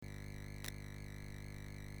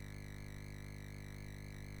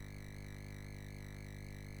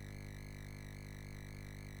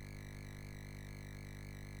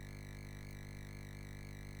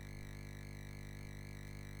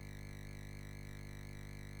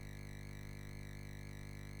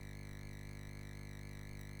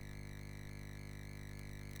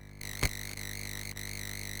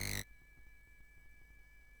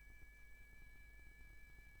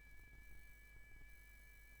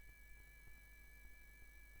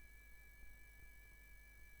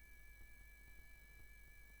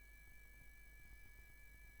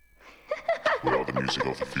music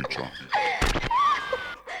of the future.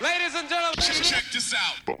 Ladies and gentlemen, check this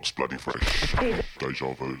out. Box Bloody Fresh.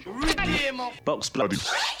 Deja Vu. Box Bloody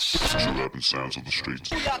Fresh. True urban sounds of the streets.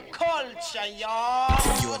 Your culture,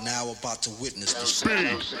 y'all. You are now about to witness the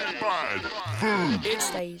Big Bad Vu. It's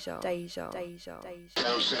Deja.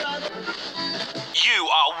 You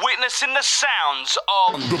are witnessing the sounds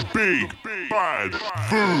of The Big Bad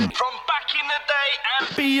Vu. from back in the day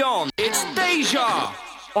and Beyond. It's Deja.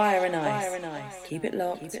 Fire and ice. Keep it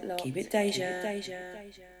locked. Keep it Deja.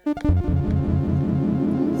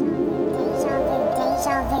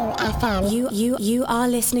 You are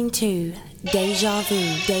listening to Deja Vu.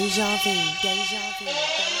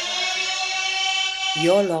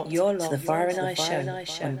 You're locked to the Fire and Ice show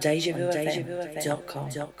on DejaVuFM.com.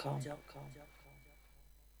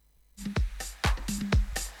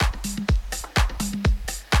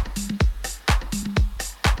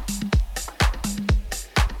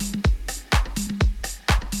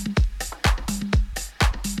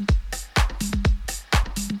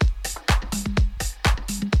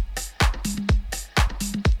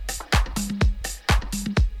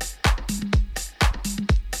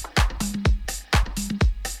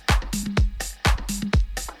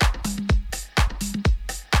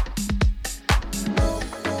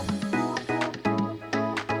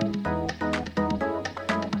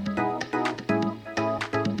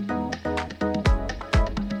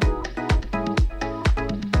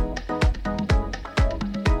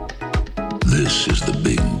 This is the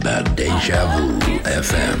Big Bad Deja Vu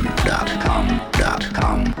FM.com.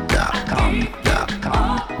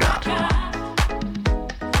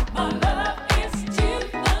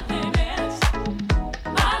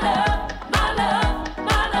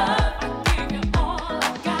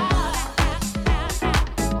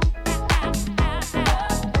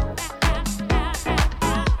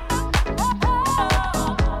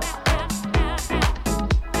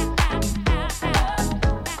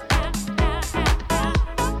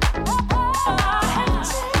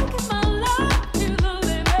 Take my love to the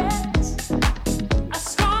limit.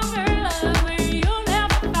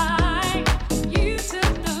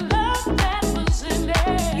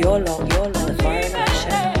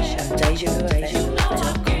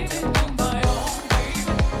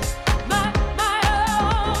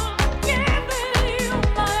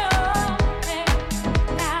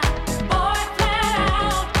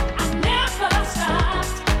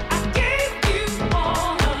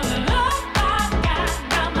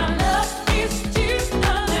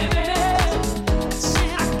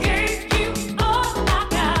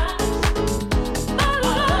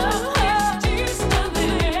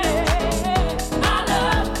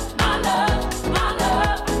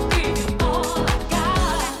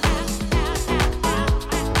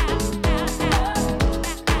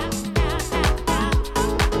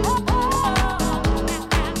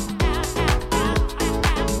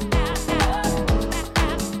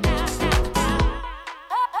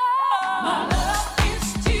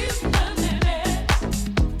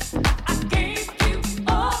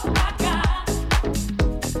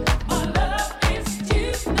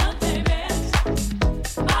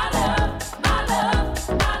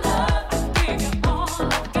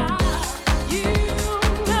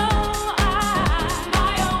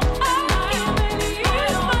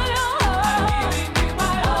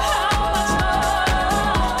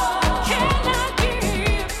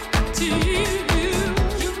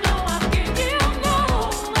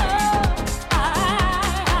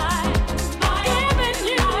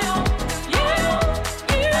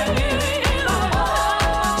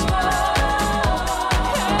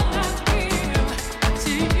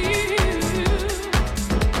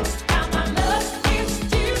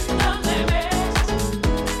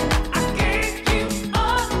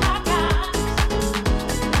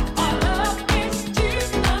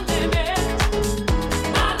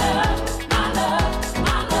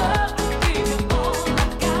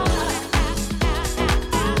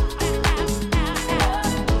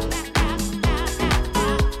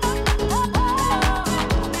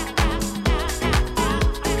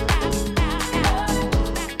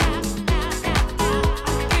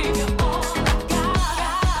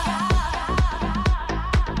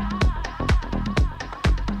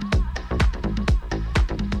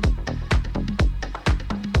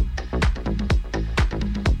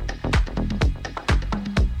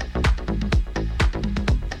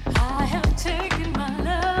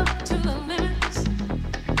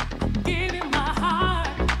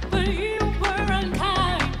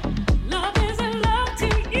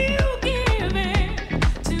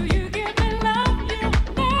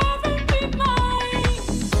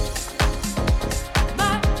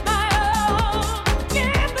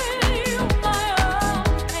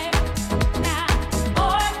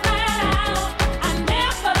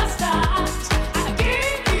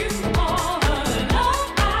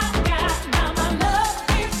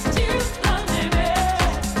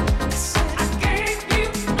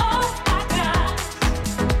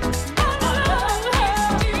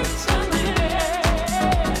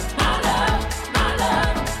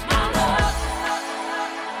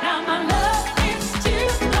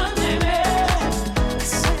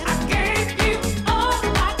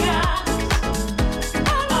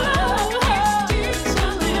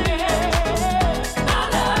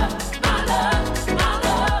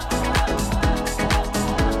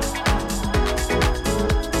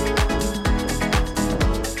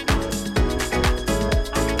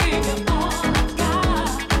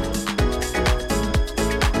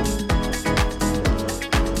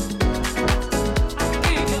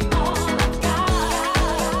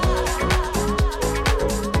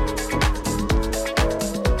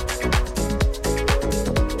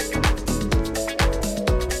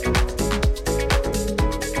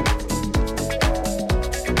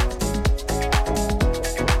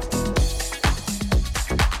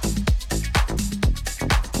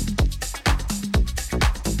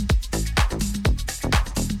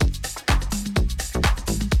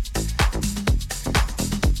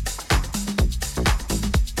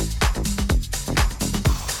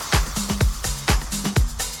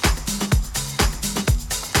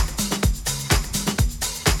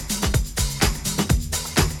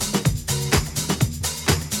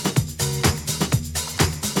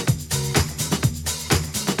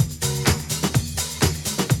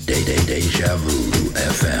 Deja Vu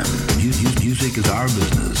FM. Music is our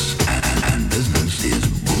business, and business is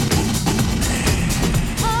boom, boom, boom.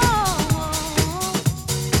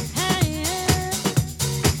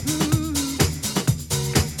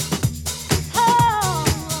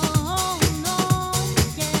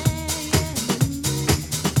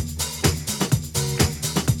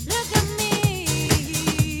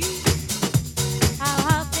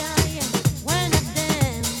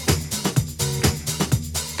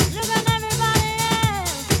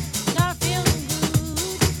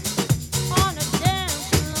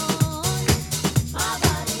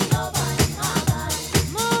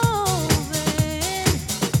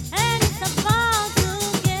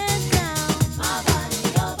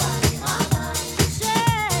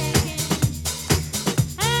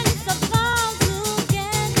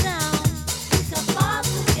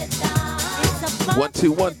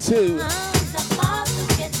 One, two.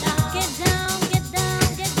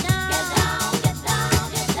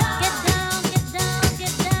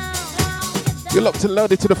 You're locked and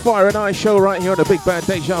loaded to the Fire and Ice show right here on the Big Bad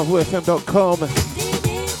DejaVuFM.com.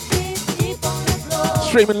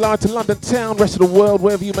 Streaming live to London town, rest of the world,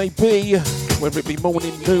 wherever you may be, whether it be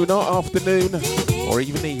morning, noon or afternoon, or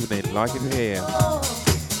even evening, like it here.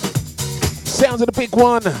 Sounds of the big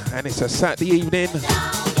one, and it's a Saturday evening,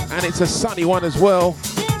 and it's a sunny one as well.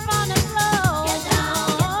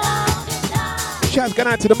 Shouts going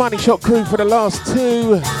out to the Money Shot crew for the last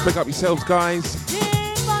two. Pick up yourselves, guys.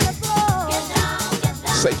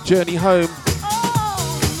 Safe journey home.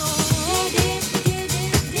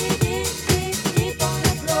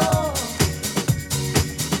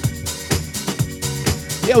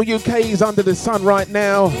 Yo, UK is under the sun right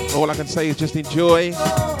now. All I can say is just enjoy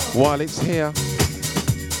while it's here.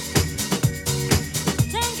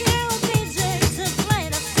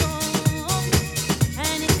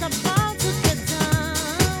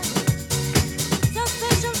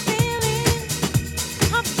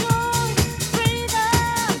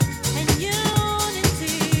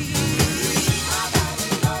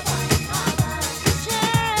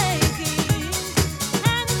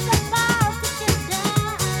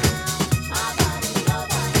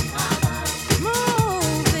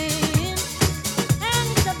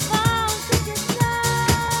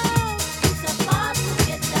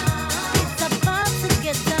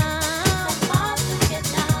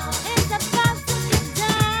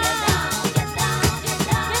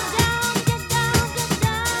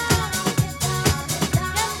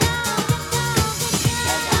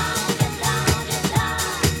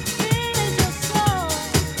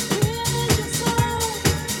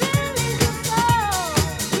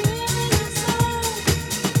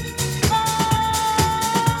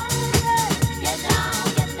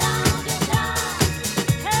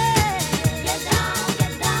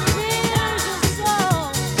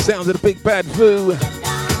 Sounds of the Big Bad Vu.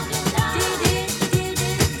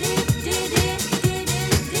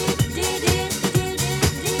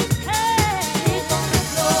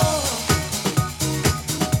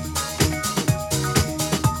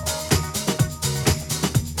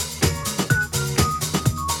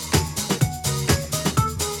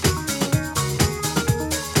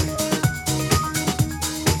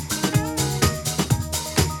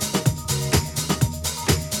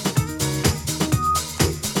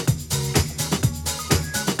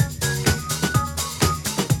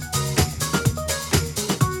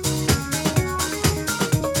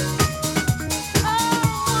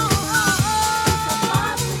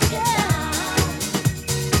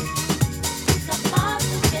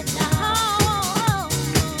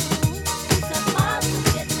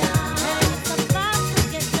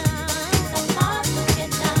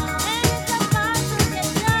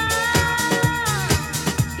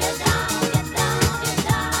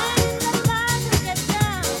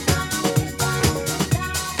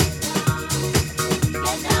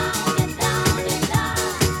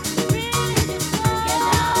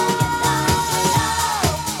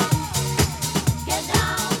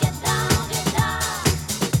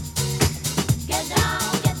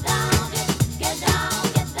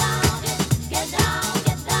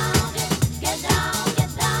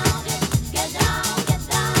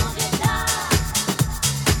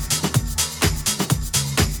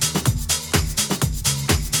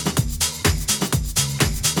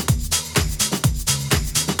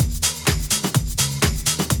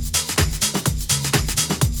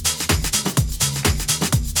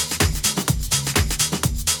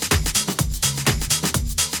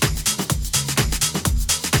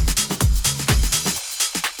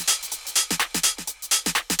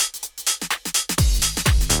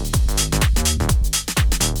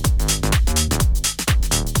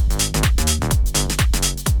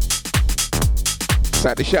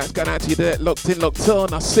 Saturday shouts going out to you there, locked in, locked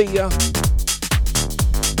on. I see ya.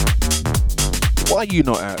 Why are you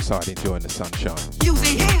not outside enjoying the sunshine?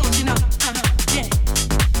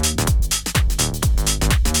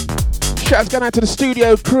 Shouts going out to the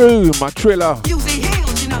studio crew, my Triller.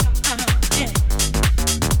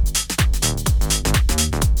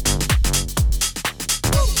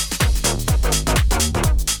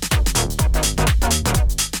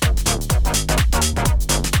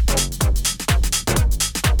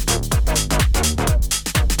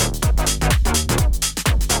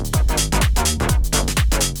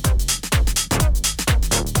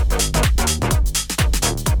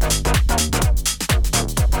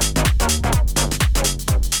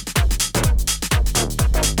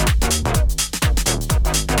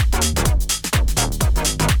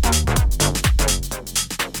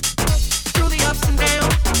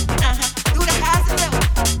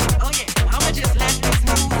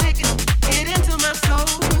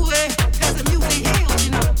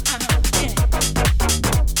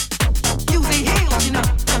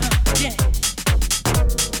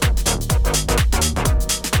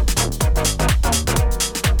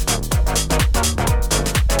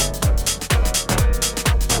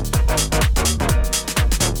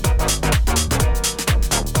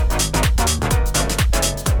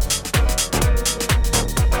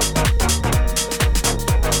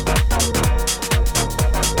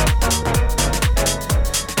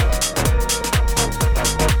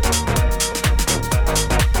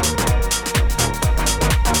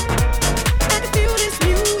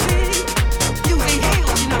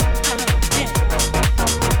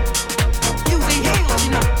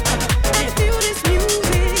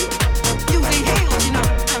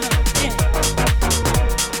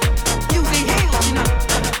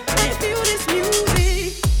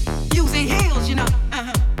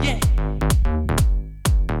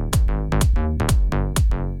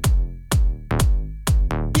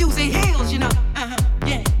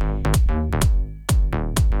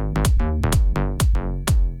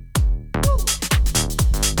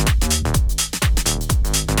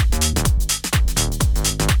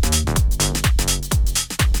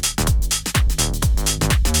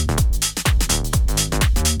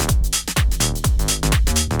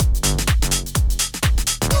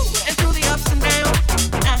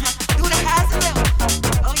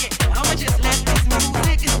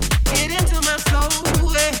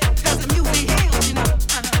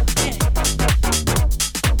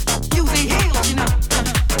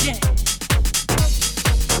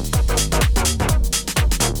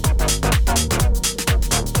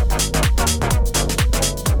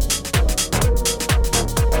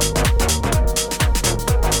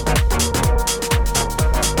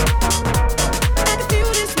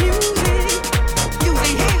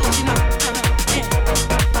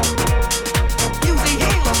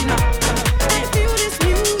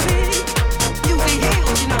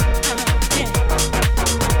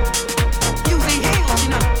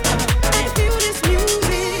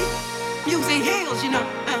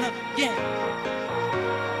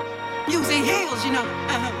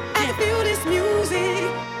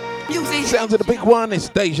 Sounds of the big one, it's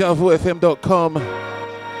DejaVuFM.com.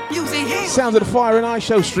 Sounds of the Fire and Ice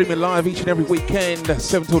Show, streaming live each and every weekend,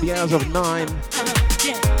 7 till the hours of 9.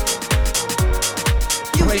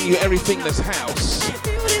 Playing you everything that's house.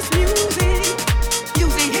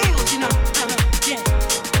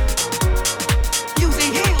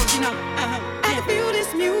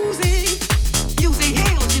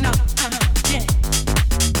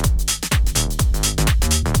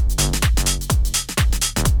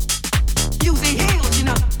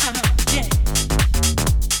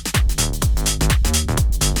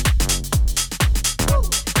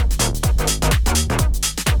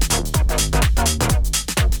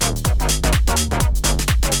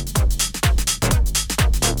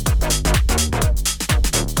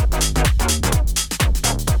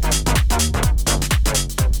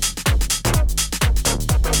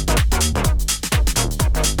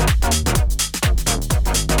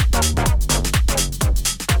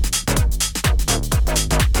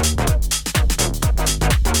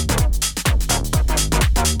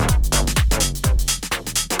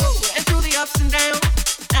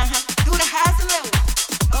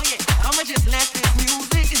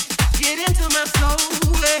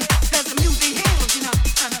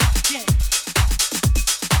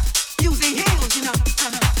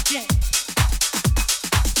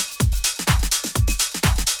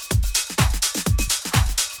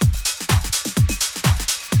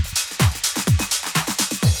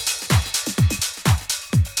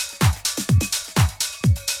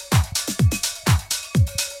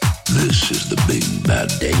 at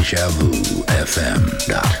DejaVuFM.com.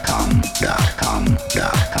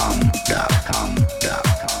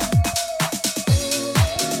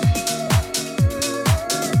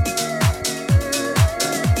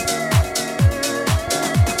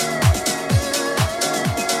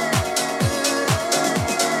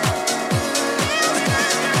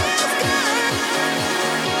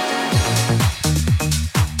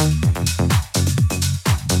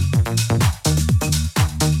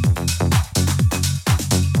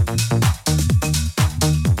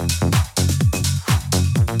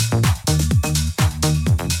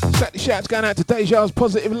 Shouts going out to Deja's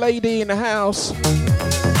Positive Lady in the house.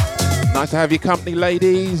 Nice to have your company,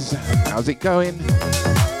 ladies. How's it going?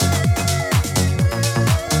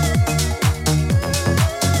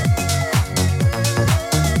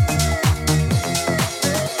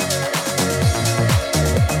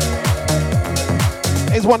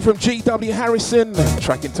 Here's one from GW Harrison,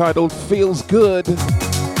 track entitled Feels Good.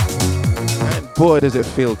 And boy, does it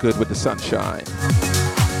feel good with the sunshine.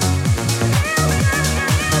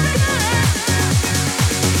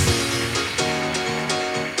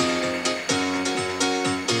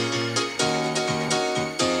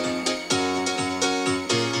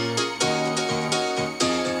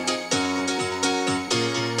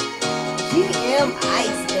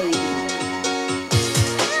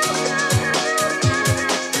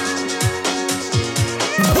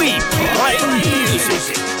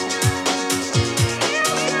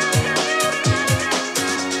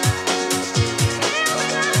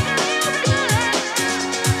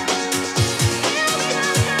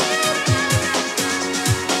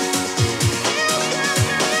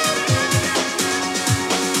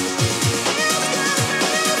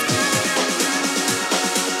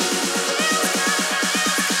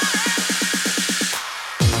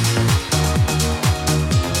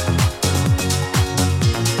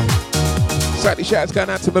 Shouts going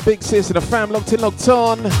out to my big sis and the fam locked in, locked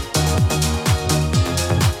on.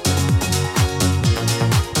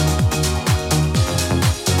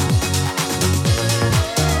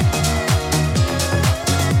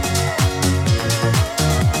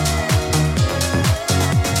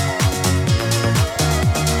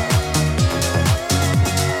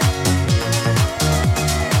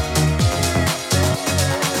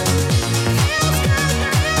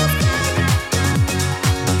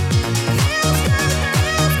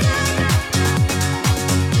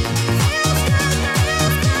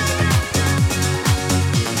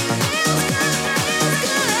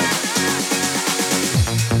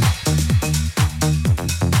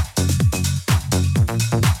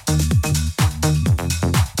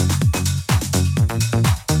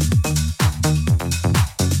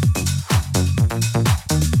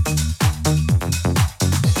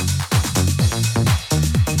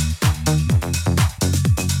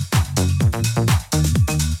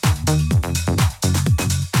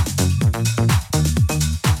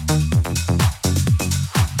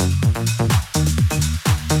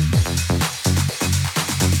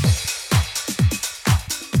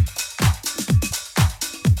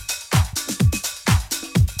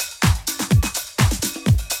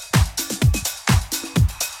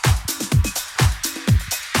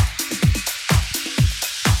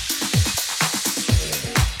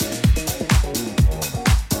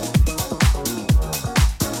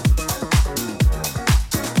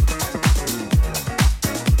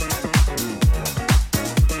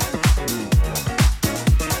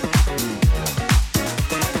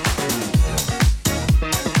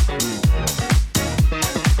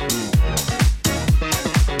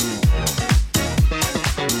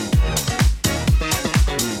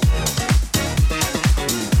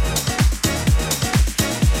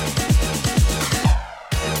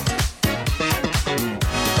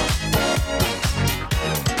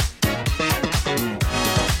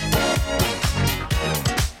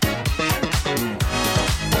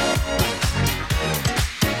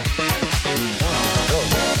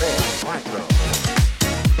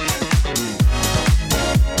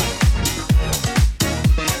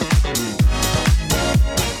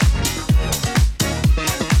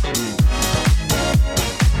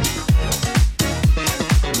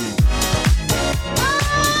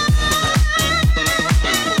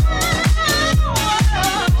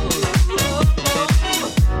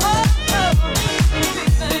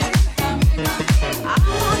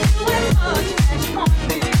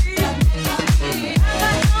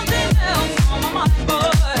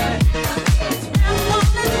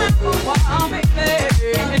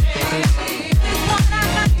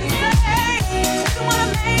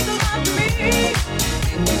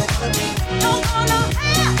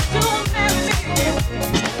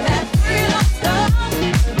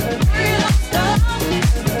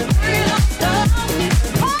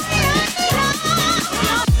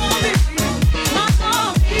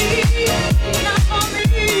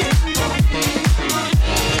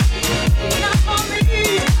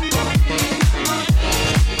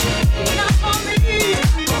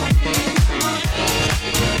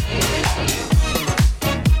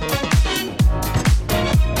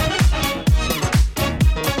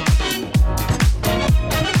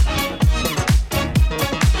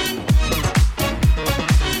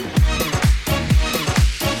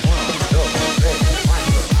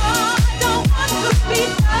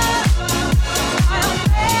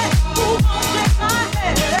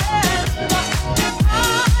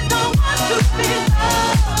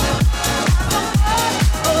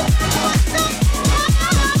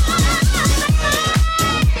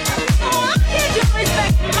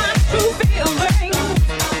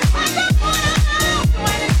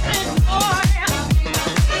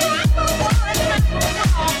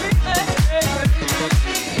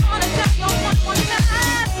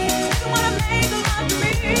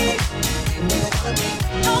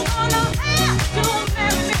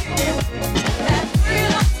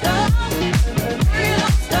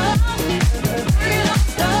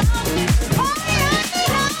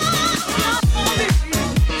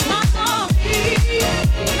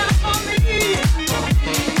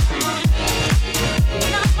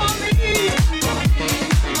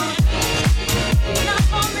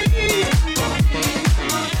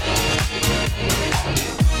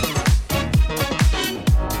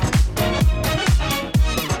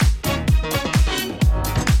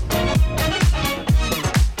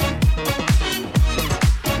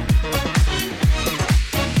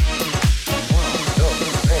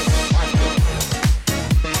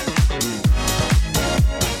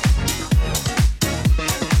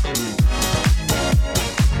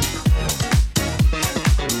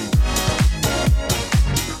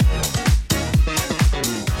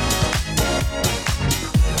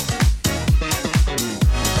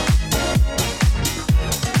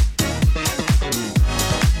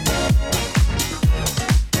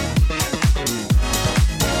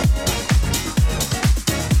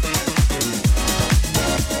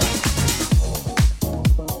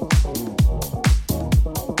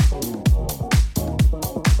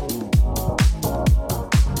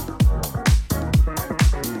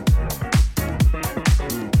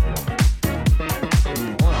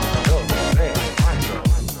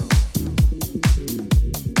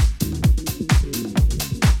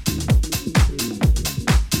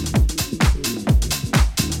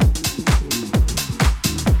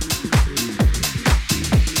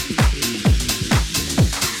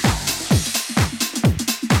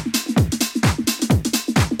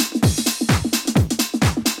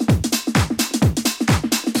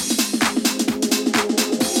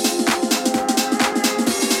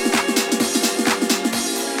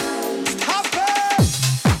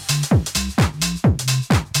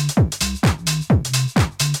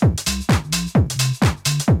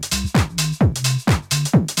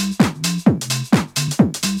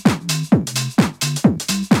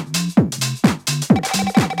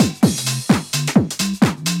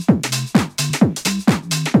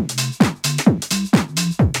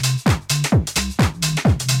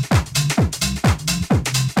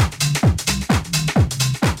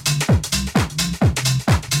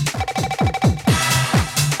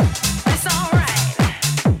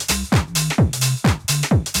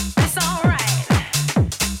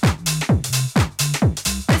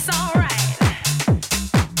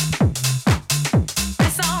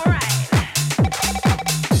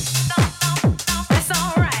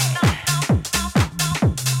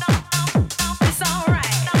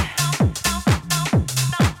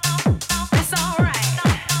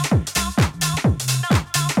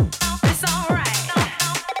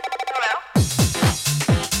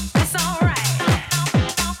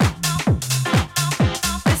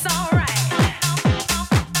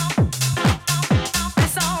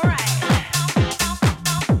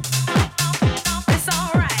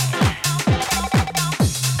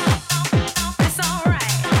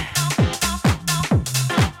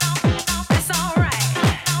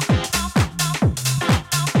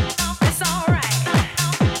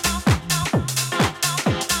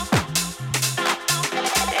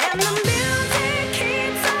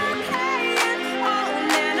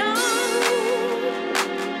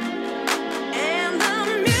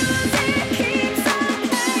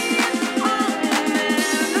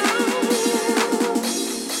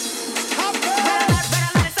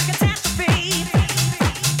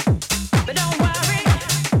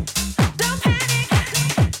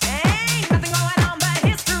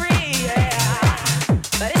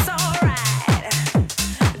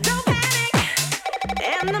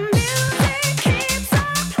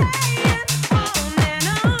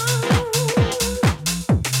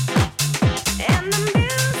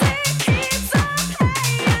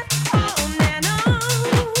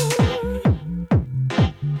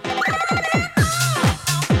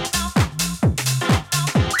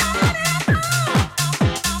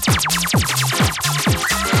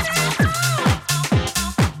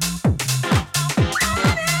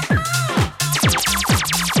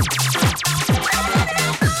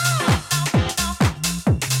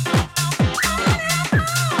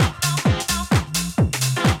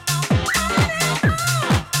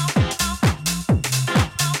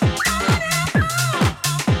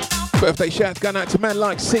 Birthday shouts going out to man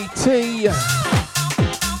like CT.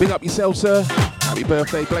 Big up yourself, sir. Happy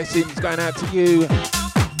birthday, blessings going out to you.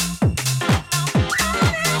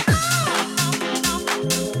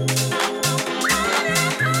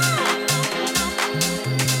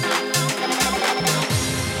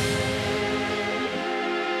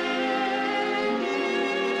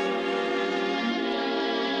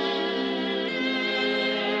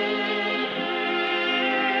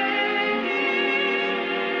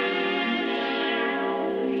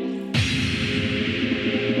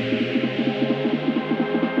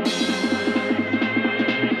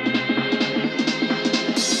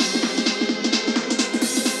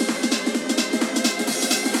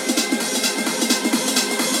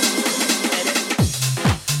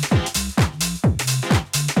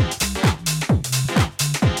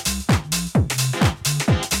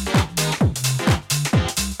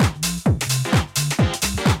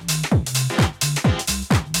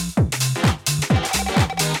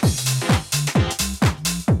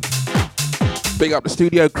 Big up the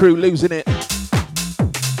studio crew, losing it.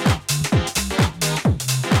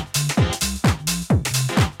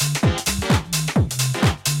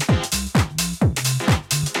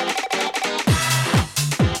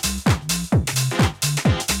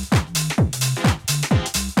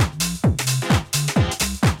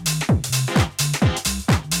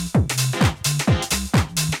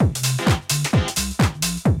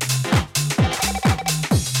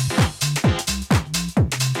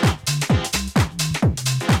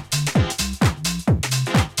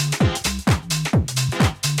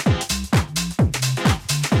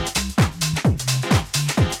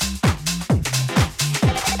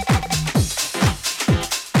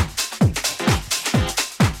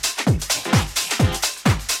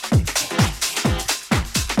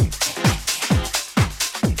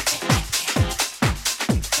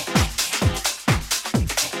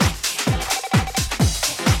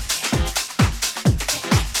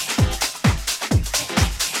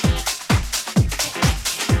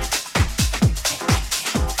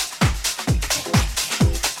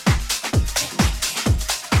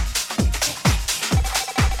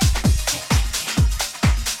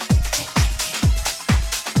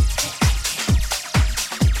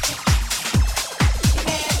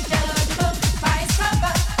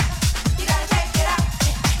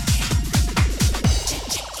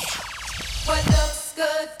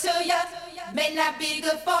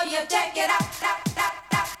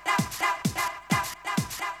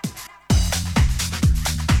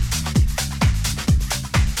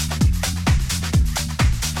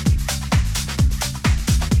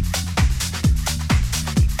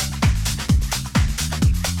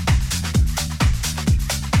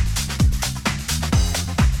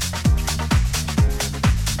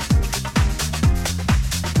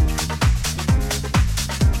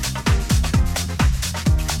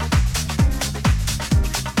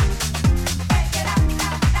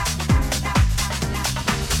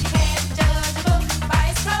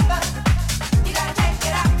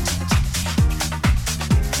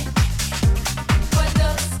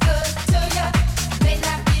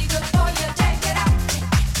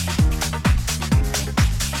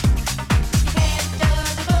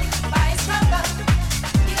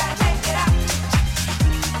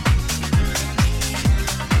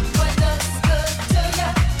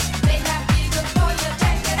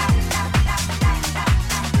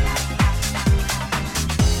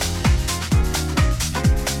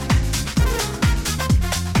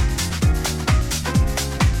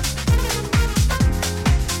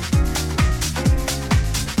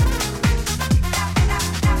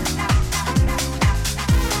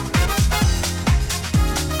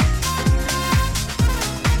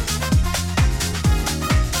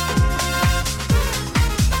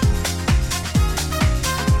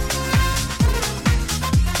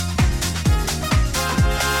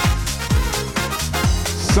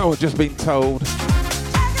 So I've just been told.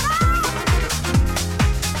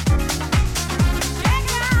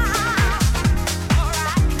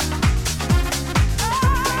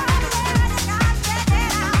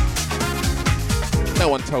 No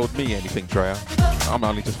one told me anything, Drea. I'm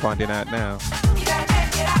only just finding out now.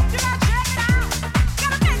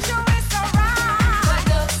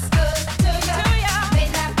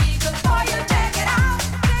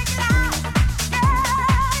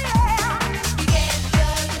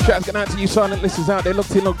 Shouts going out to you silent listeners out there,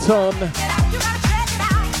 looked in, looked on.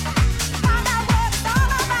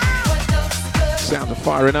 Sound of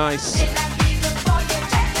Fire and Ice.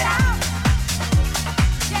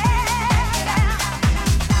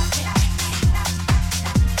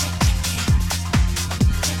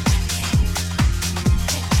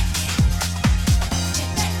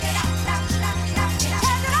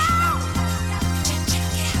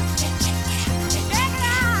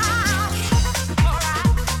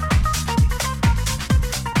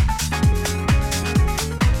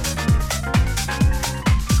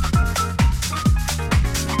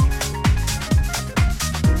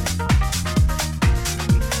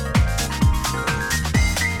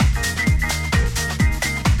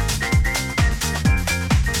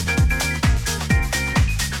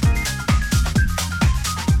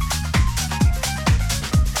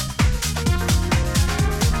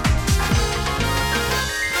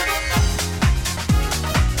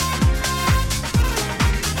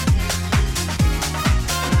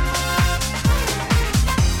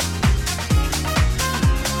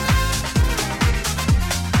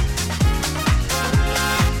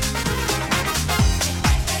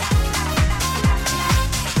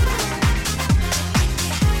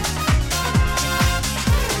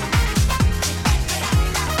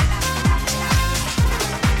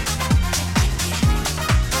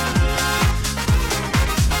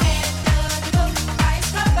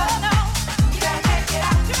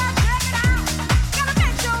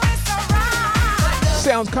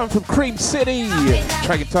 sounds coming from Cream City.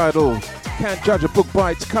 Track entitled Can't Judge a Book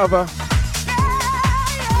by Its Cover.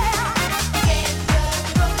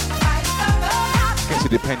 Guess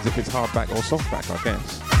it depends if it's hardback or softback, I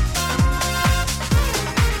guess.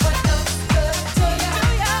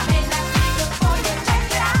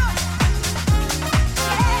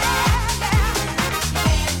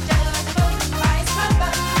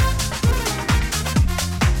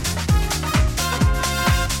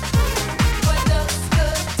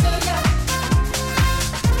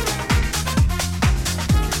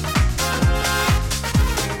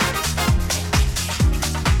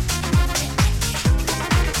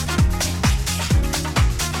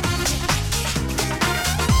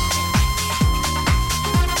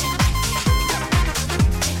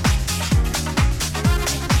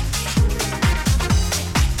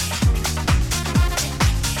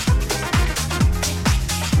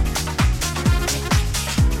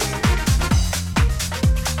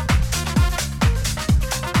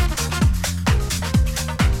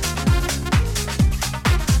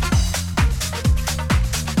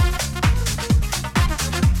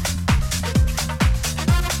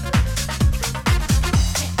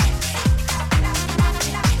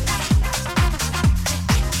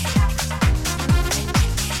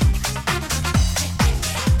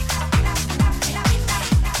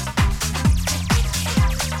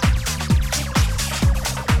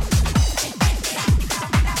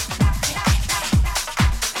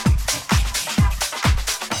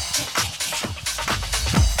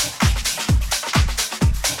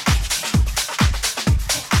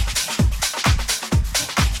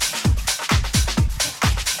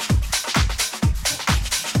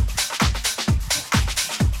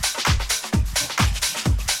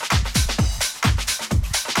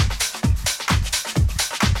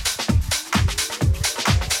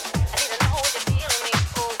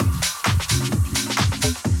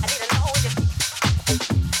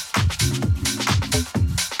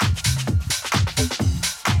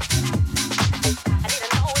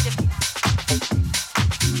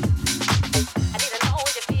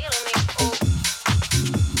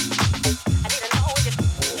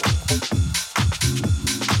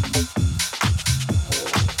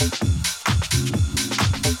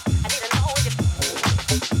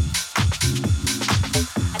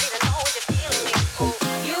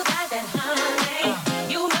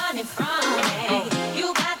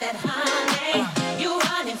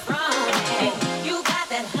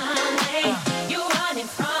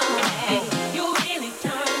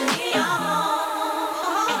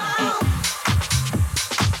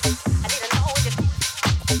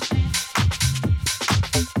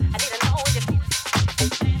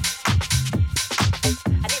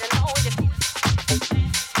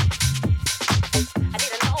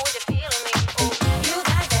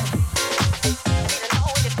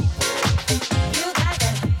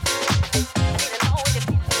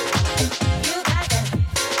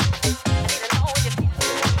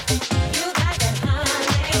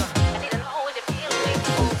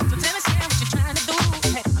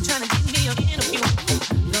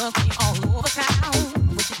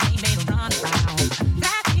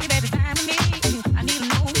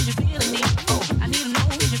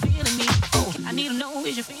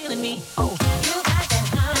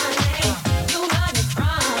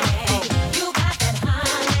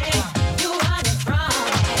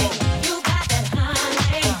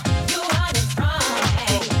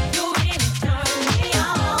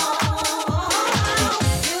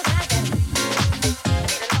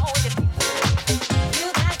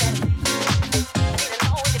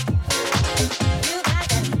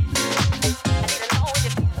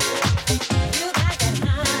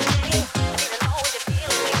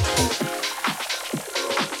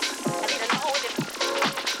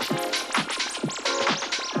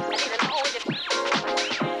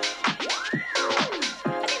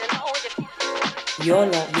 You're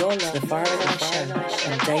locked to the Fire and Ice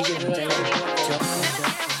Show on DejaVu.com.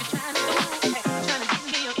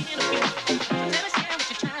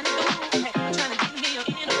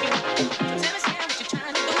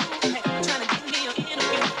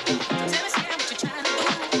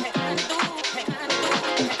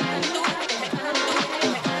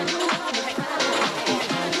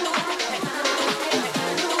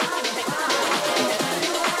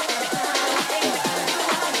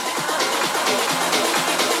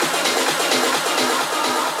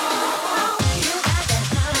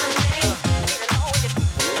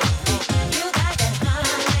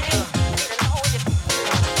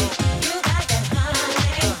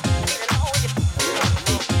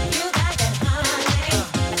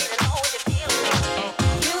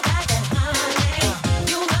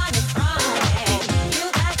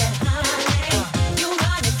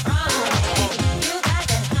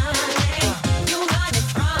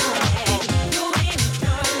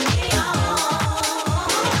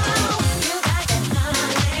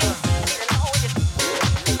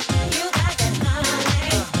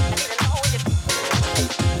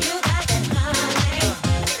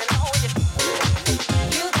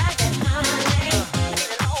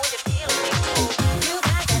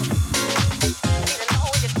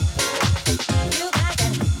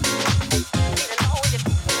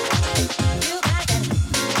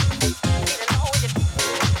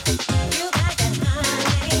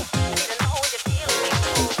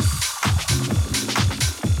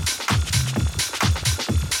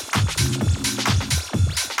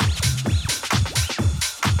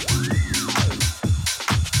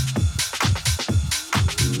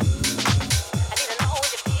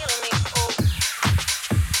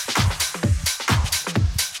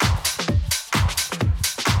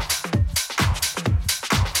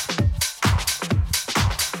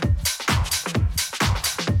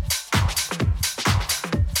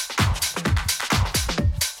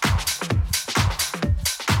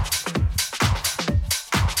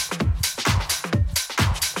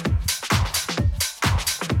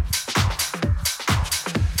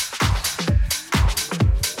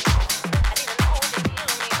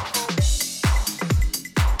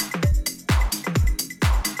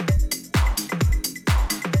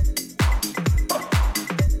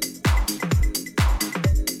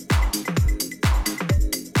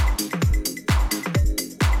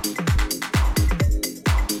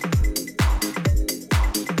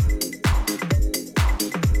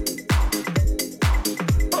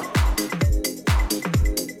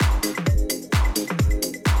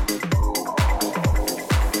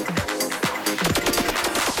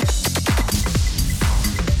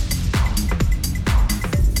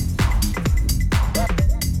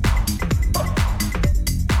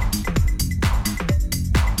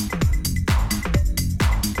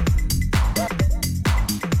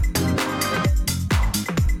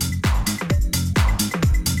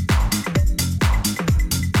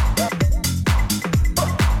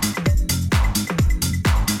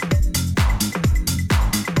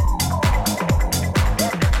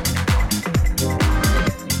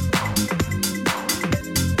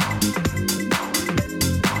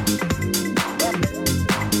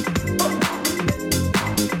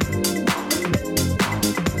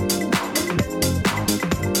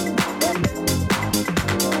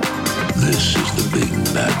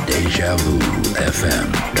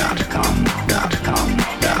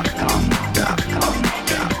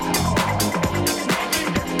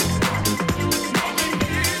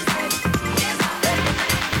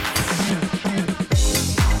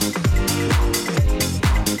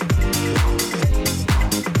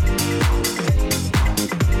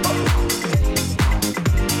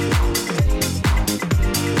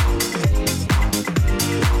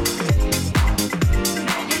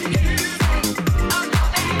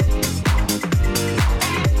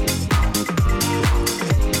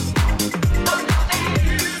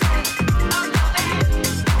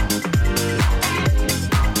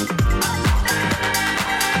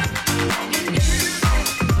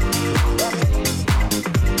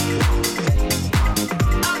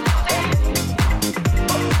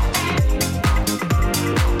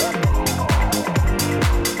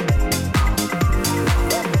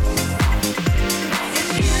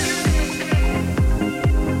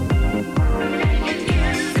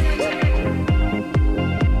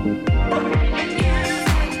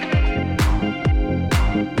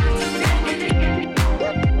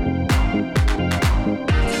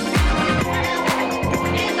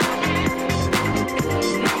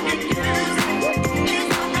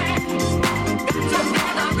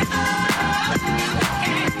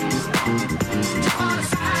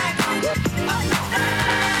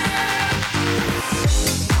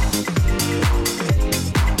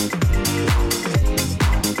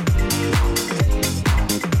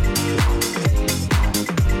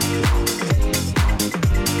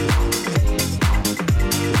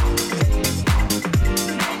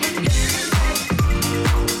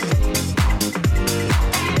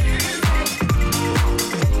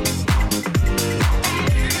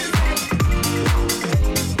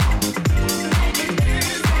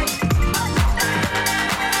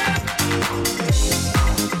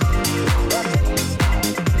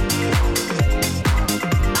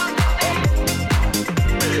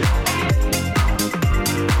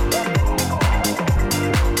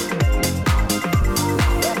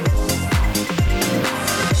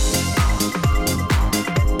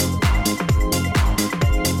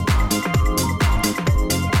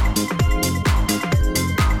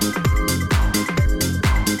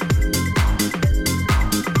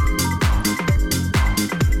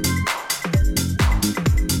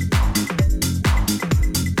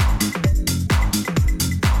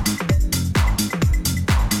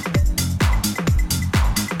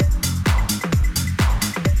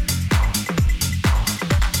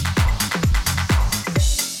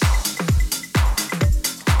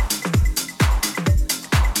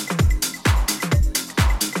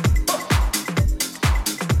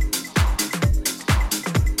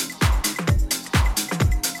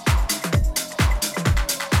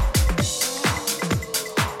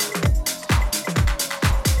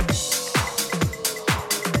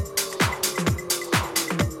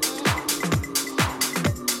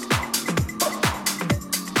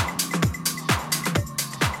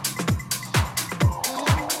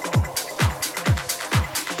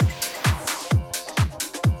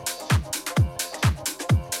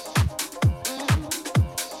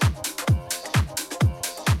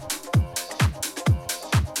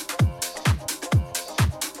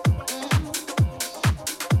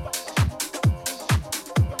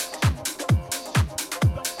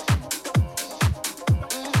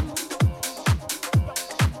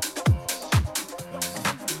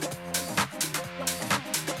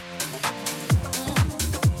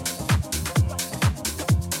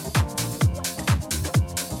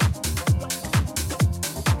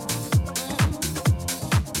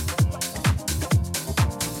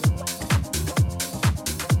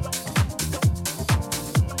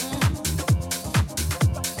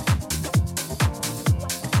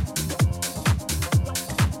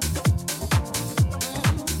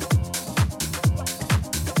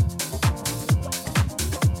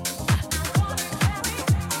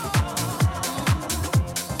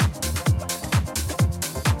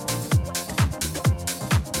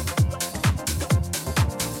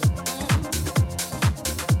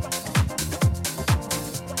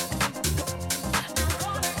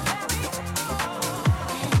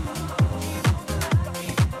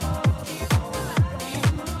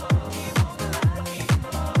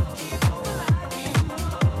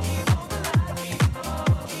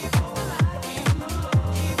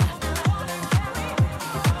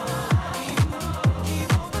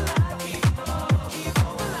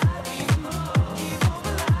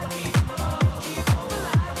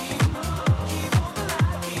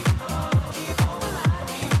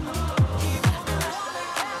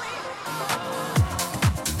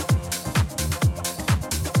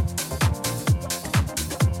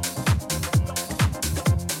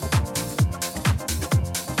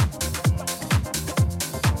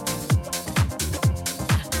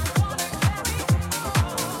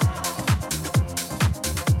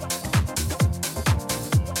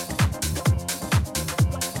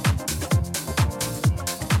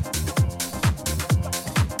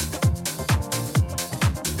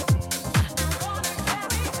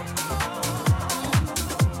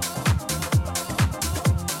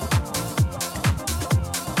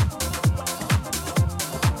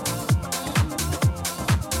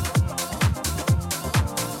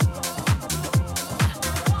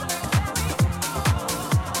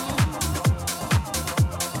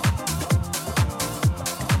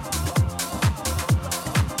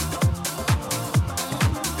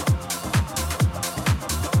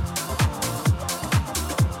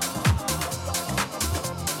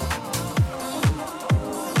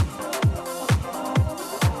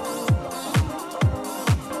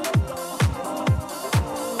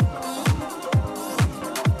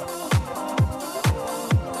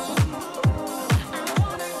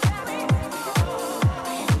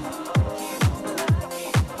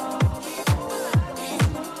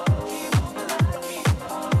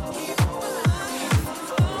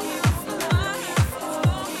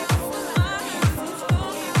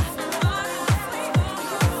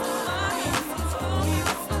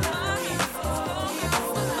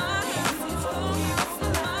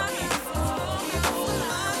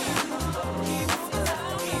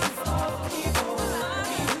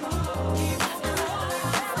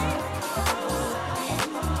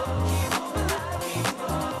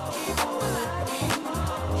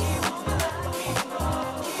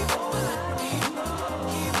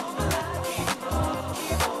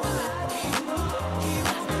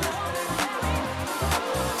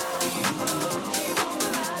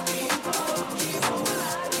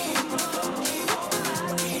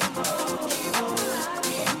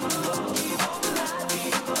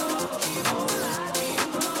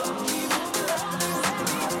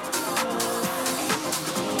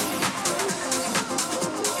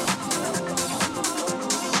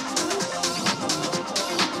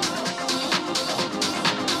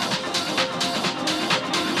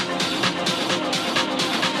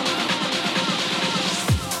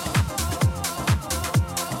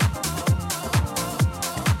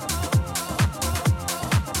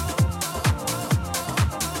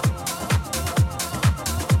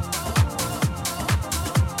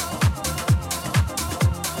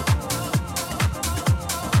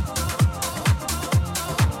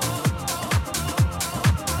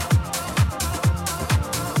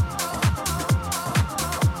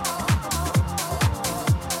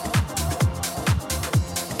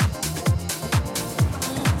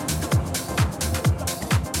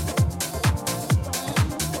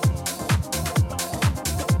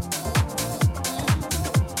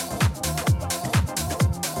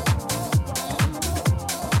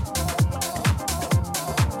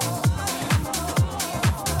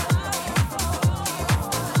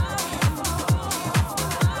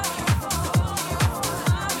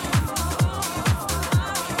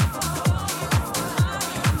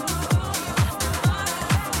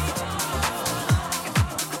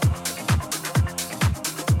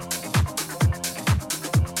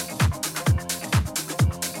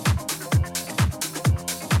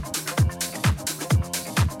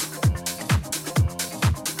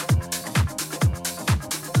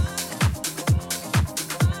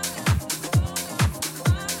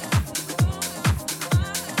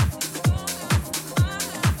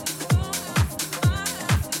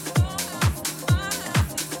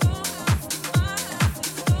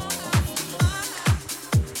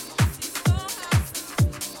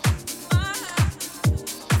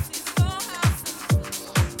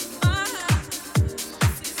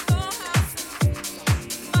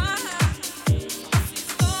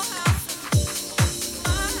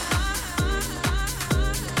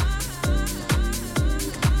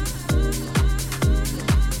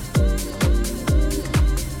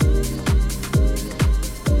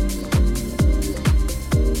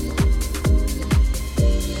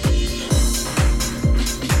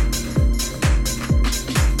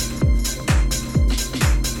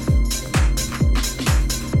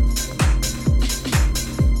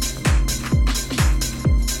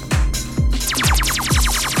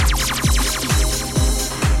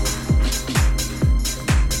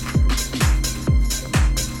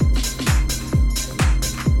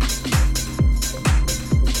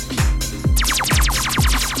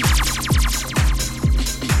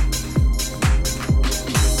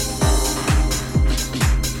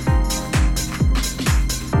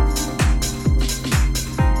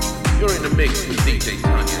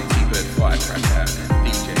 firecracker,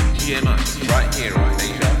 DJ GMI, right here on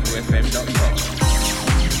DejaVuFM.com.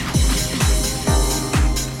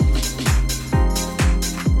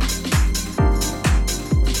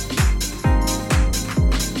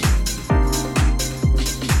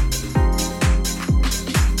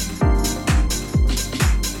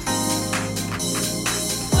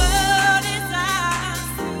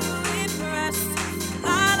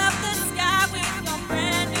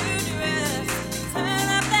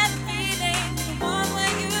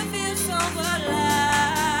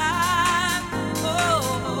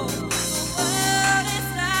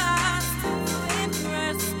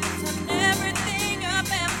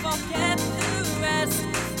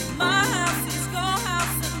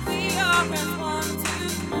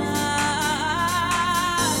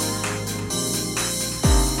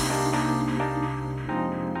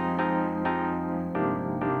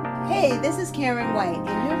 Karen White,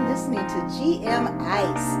 and you're listening to GM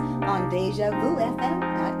Ice on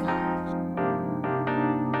DejaVuFM.com.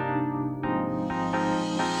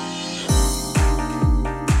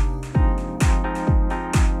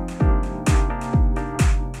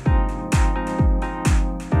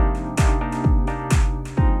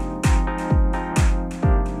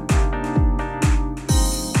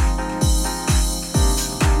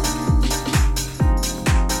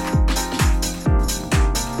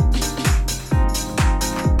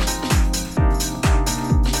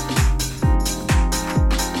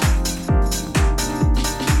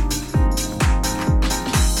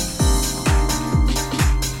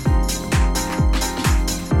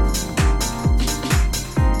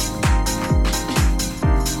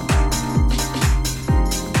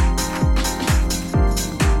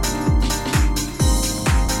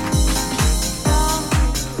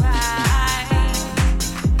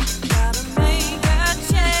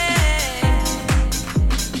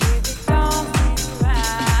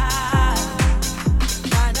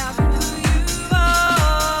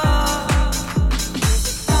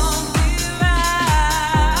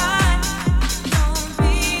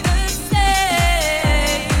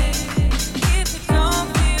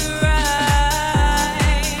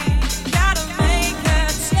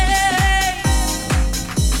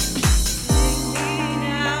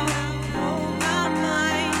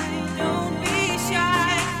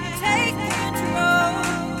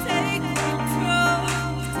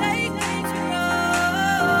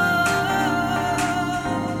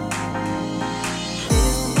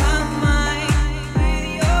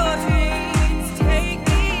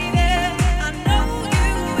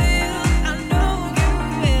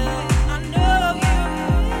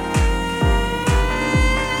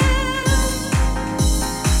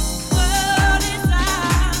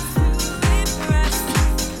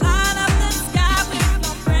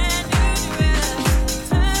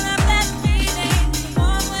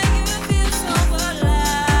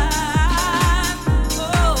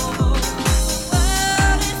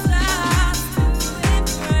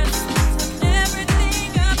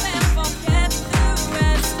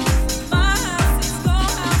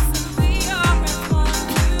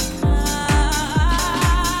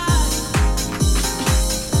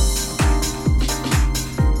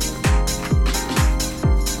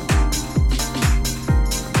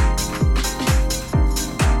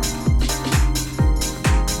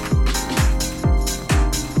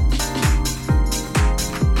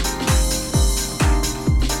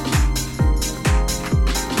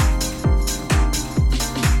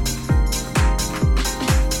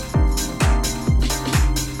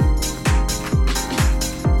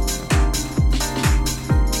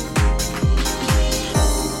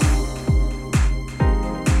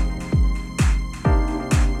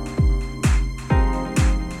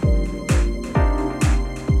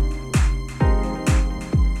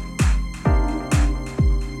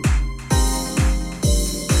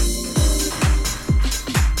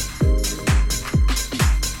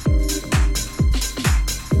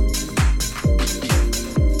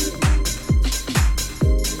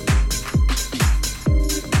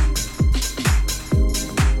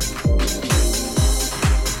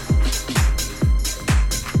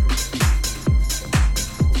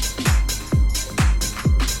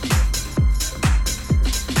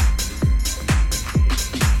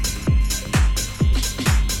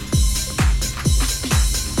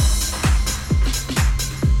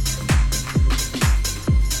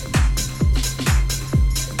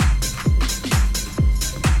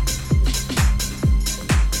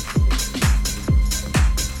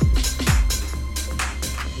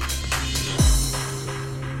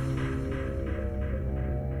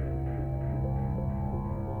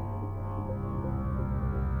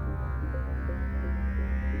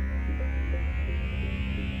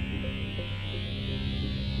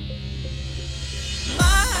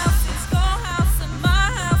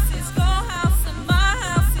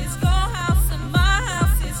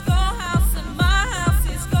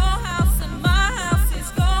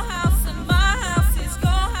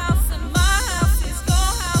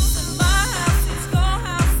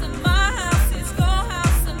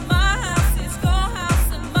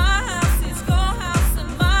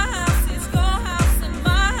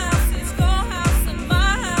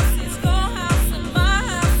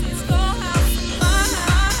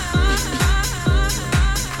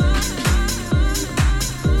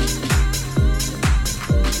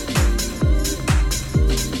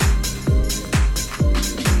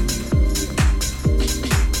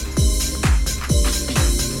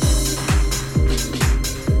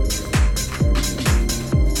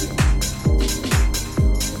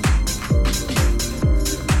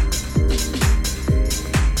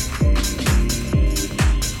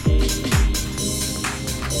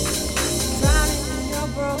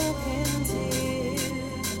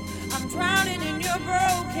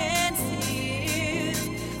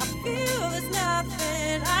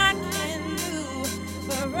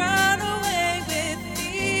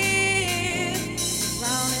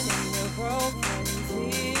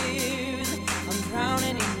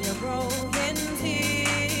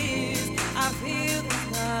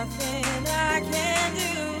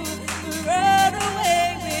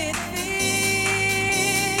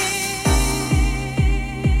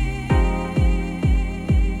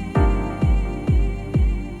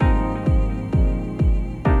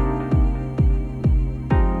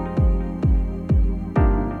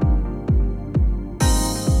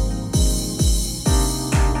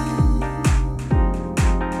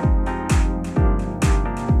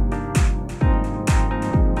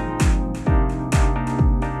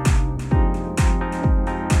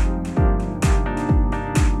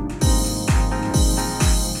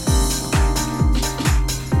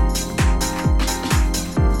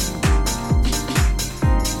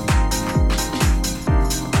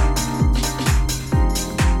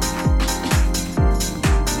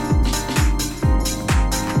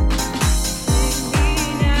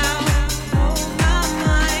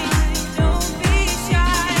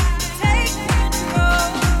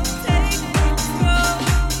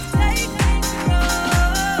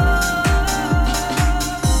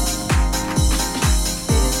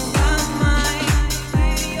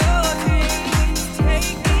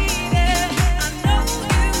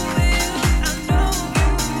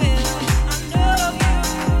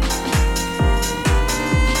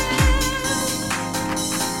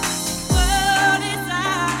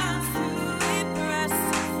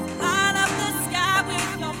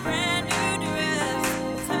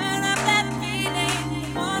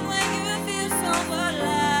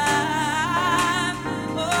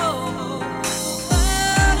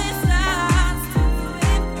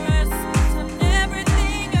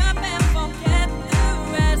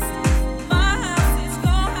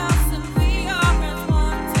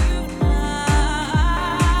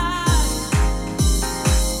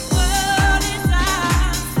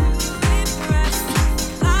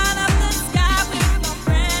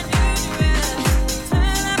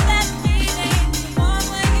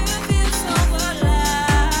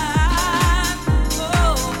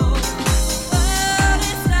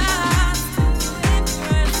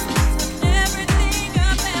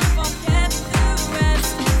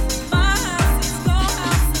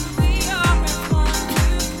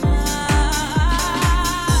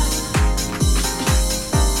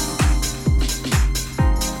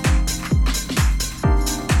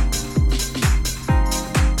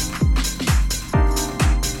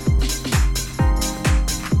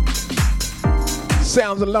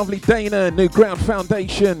 Sounds of lovely Dana, New Ground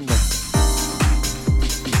Foundation.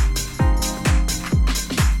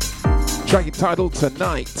 Track entitled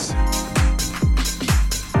Tonight.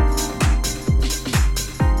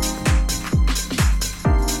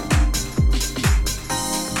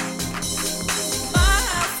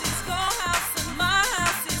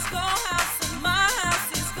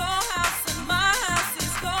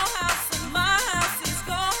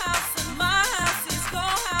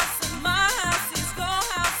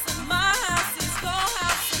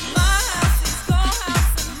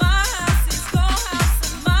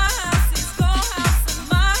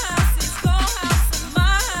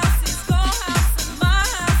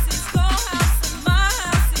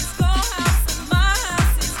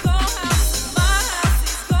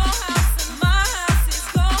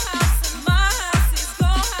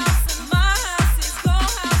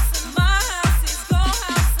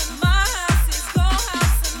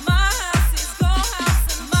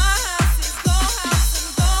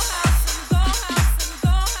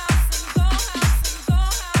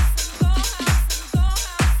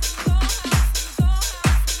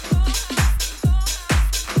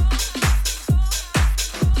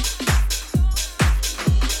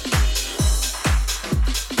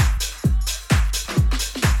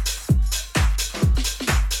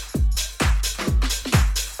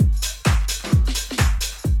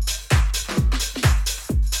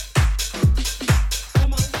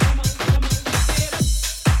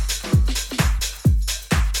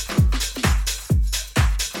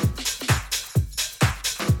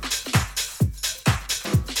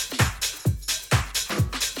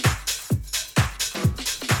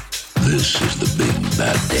 This is the big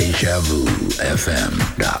bad Deja Vu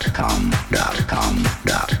FM.com.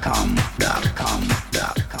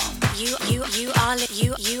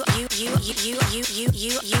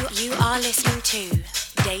 You are listening to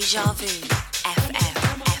Deja Vu FM.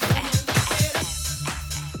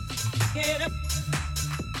 Get up,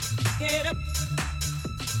 get up,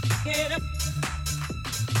 get up,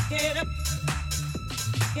 get up,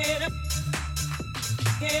 get up,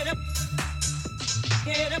 get up,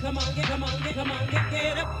 get up, come on, come on, come on,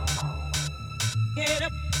 get up, get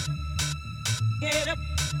up, get up,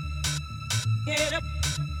 get up,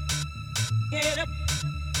 get up,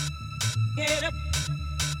 get up,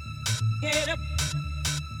 get up,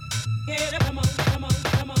 get up, come on, come on,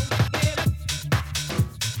 come on, get up,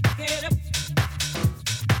 get up,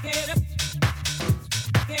 get up,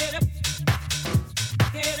 get up,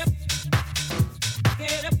 get up,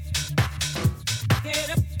 get up, get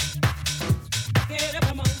up, get up,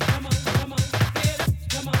 come on, come on, come on, get up,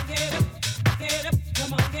 come on, get up, get up,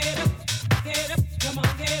 come on, get up, get up, come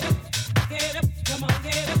on, get up, get up, come on,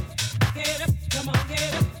 get up, get up, come on,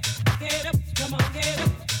 get up, get up, come on, get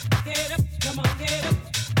up, get up, come on, get up,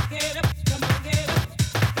 get up, come on, get up.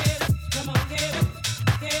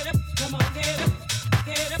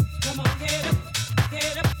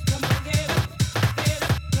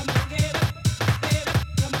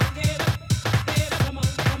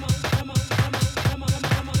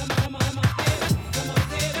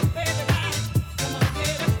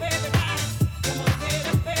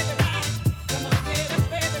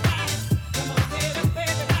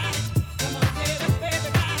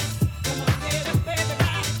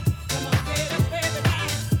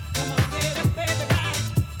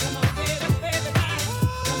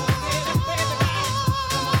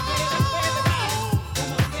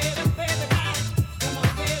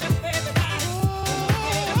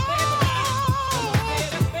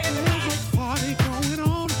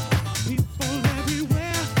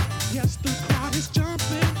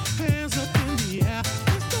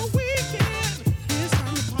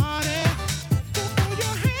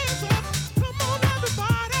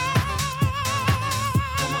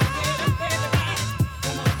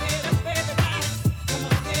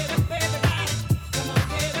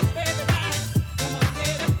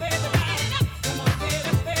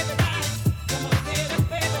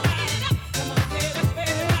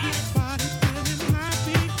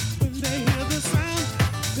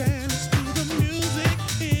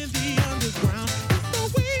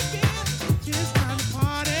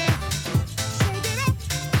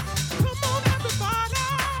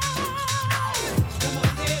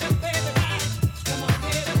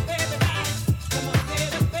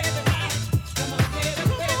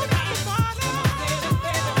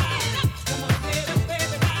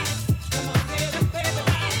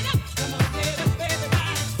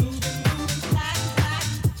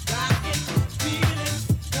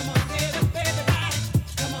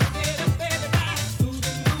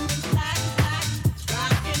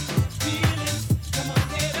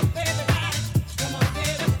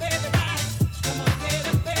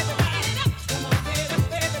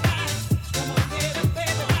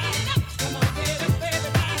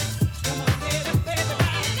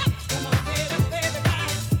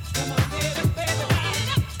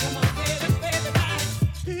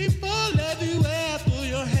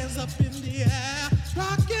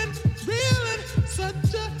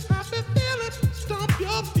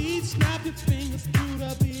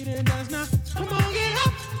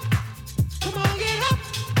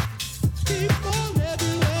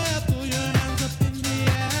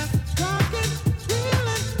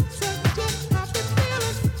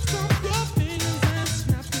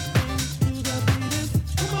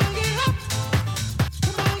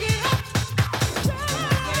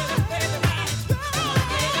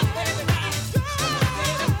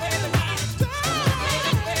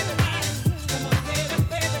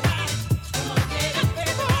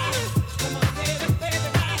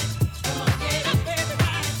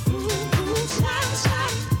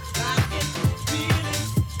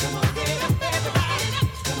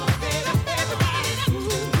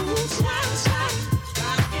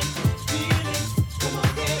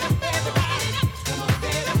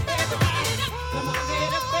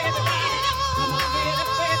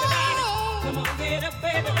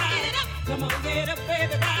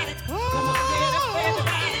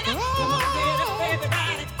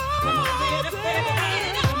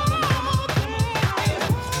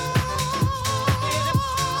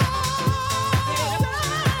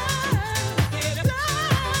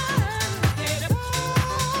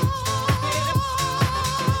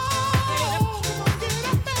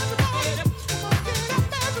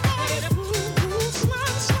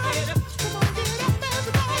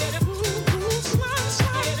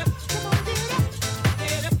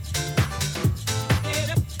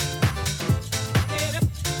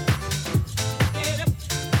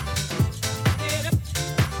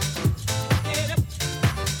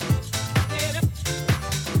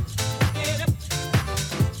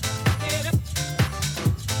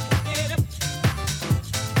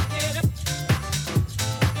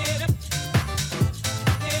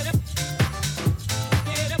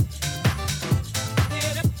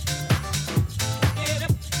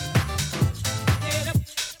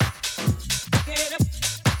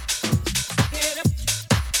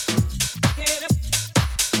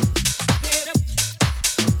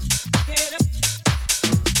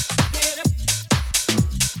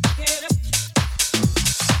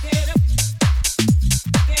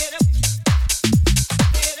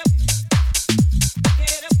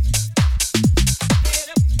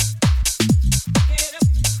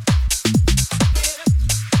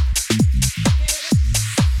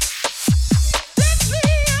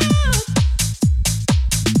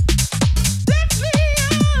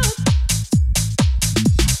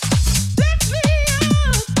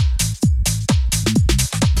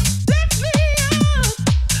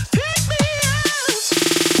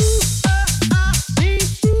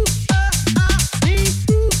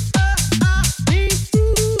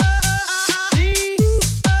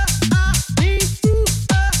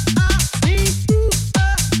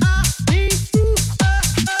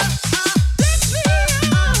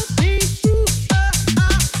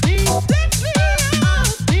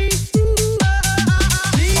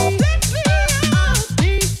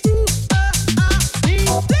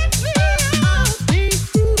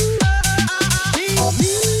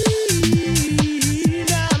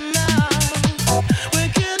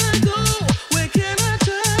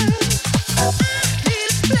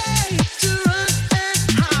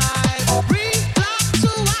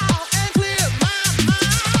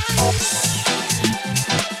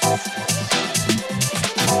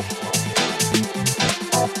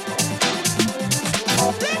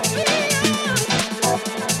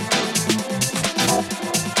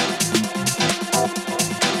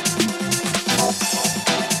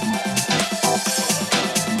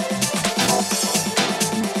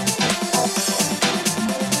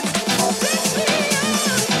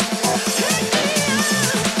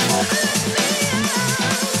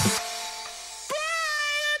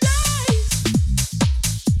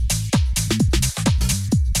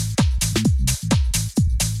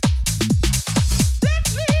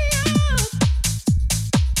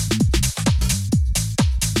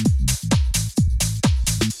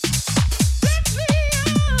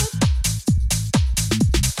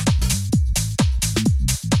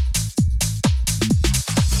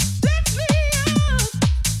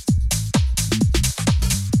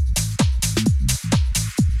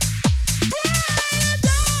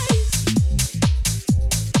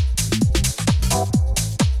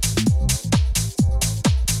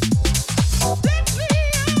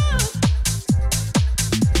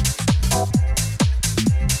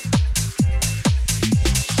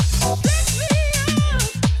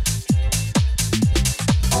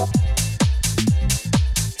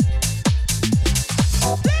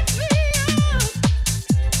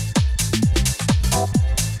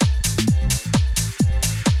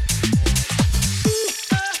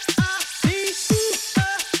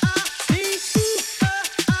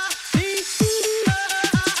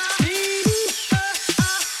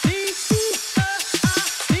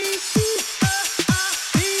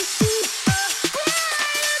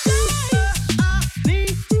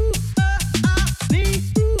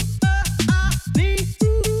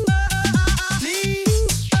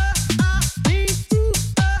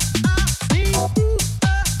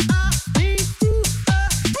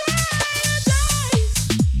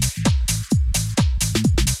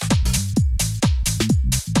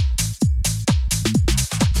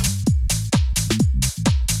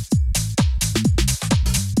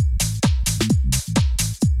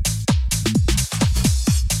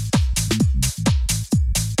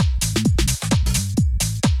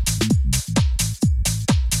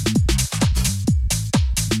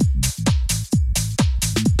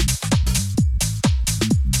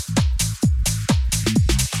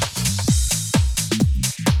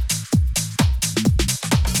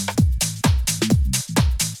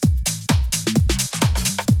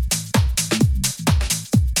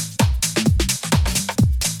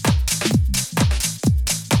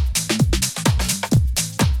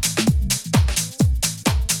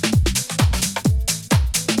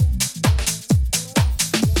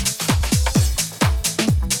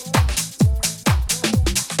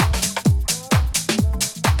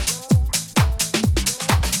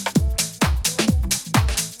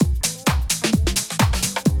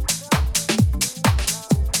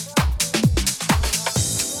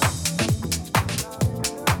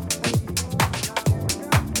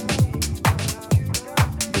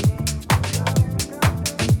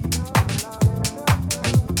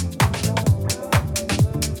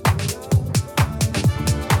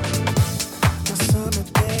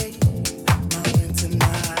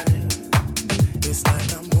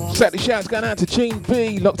 Saturday shouts going out to Gene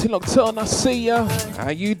B, locked in, locked on. I see ya.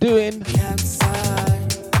 How you doing? It's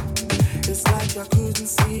like I couldn't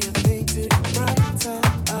see a thing to brighten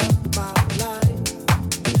up my life.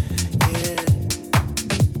 Yeah.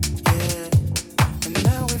 And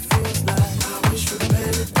now it feels like I wish for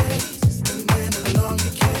better days. And then along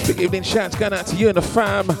you came. Big evening shouts going out to you and the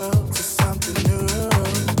fam.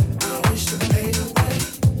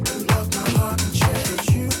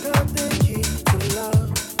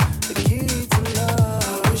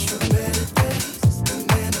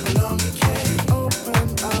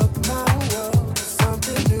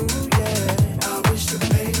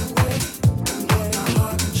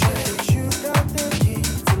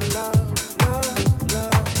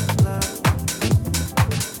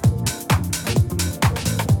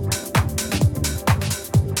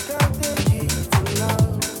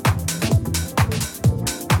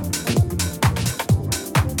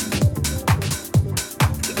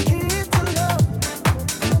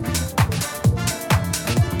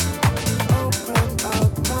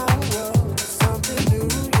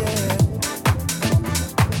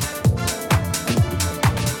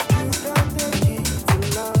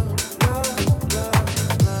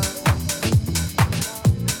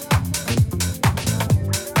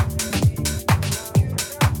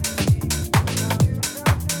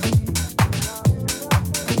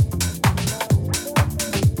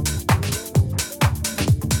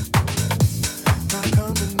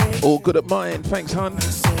 All good at my end, thanks, hon.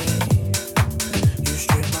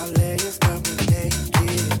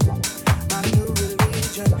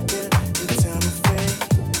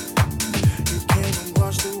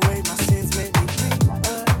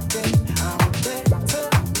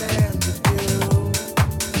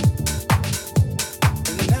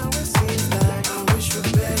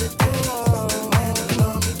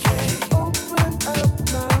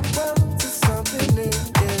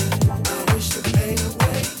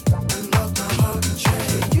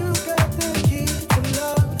 You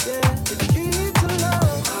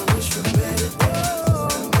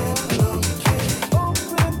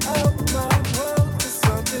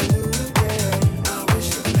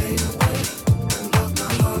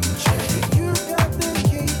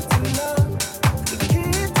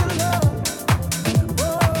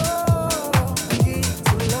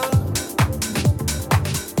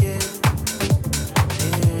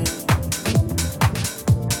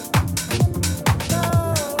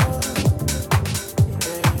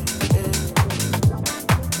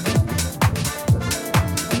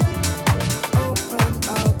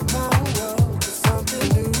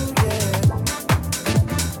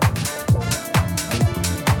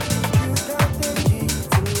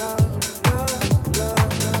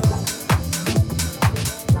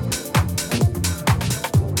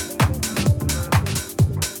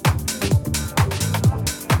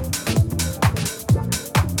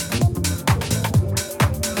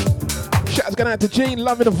going out to Gene,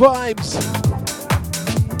 loving the vibes.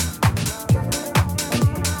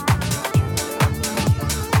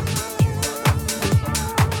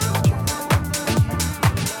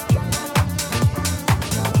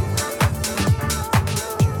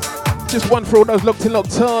 Just one for all those locked in,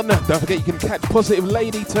 locked on. Don't forget you can catch Positive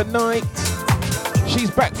Lady tonight.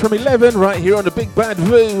 She's back from 11 right here on the Big Bad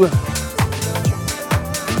Voo.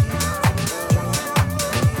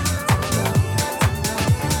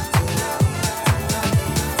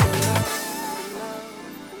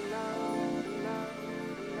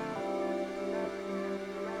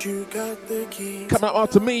 Coming up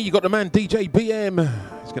after me, you got the man DJ BM.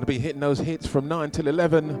 He's going to be hitting those hits from 9 till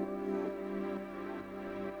 11.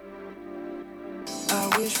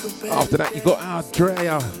 After that, you got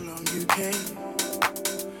Andrea.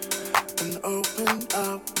 And open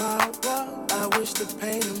up my world. I wish the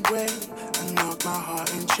pain away and knock my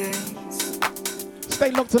heart in chains.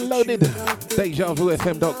 Stay locked and loaded.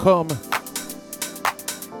 DejaVuFM.com.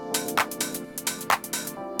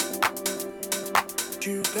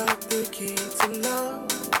 You got the key to love.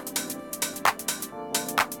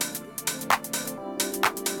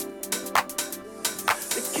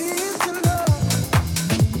 The key to love.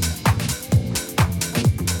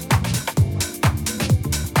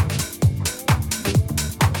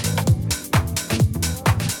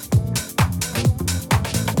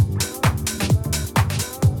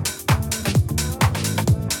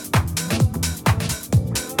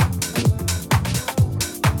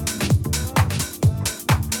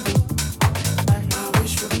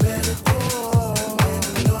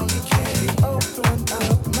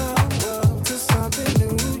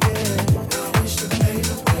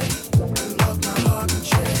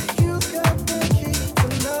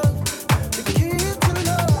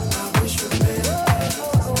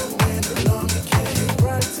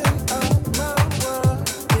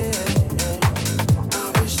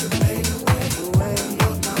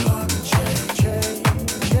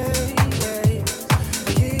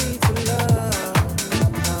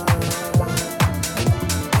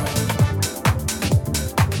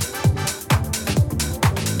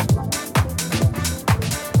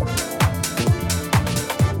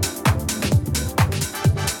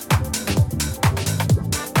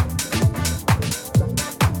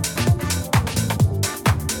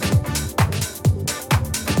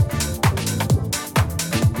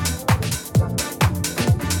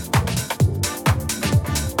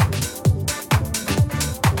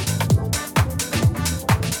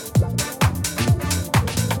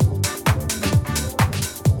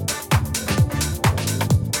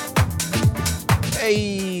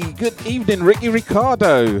 Good evening, Ricky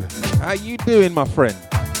Ricardo. How you doing, my friend?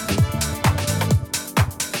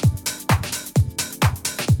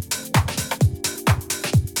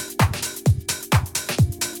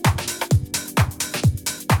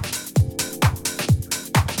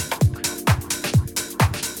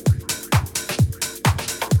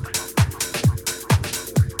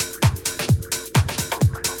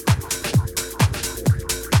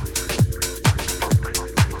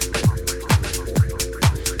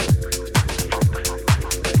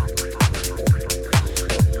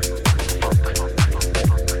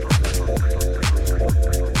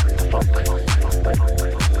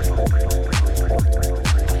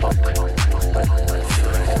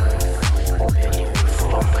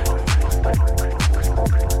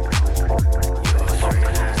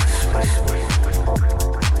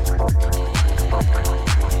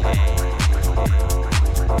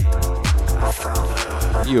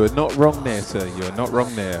 You are not wrong there, sir. You are not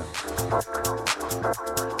wrong there.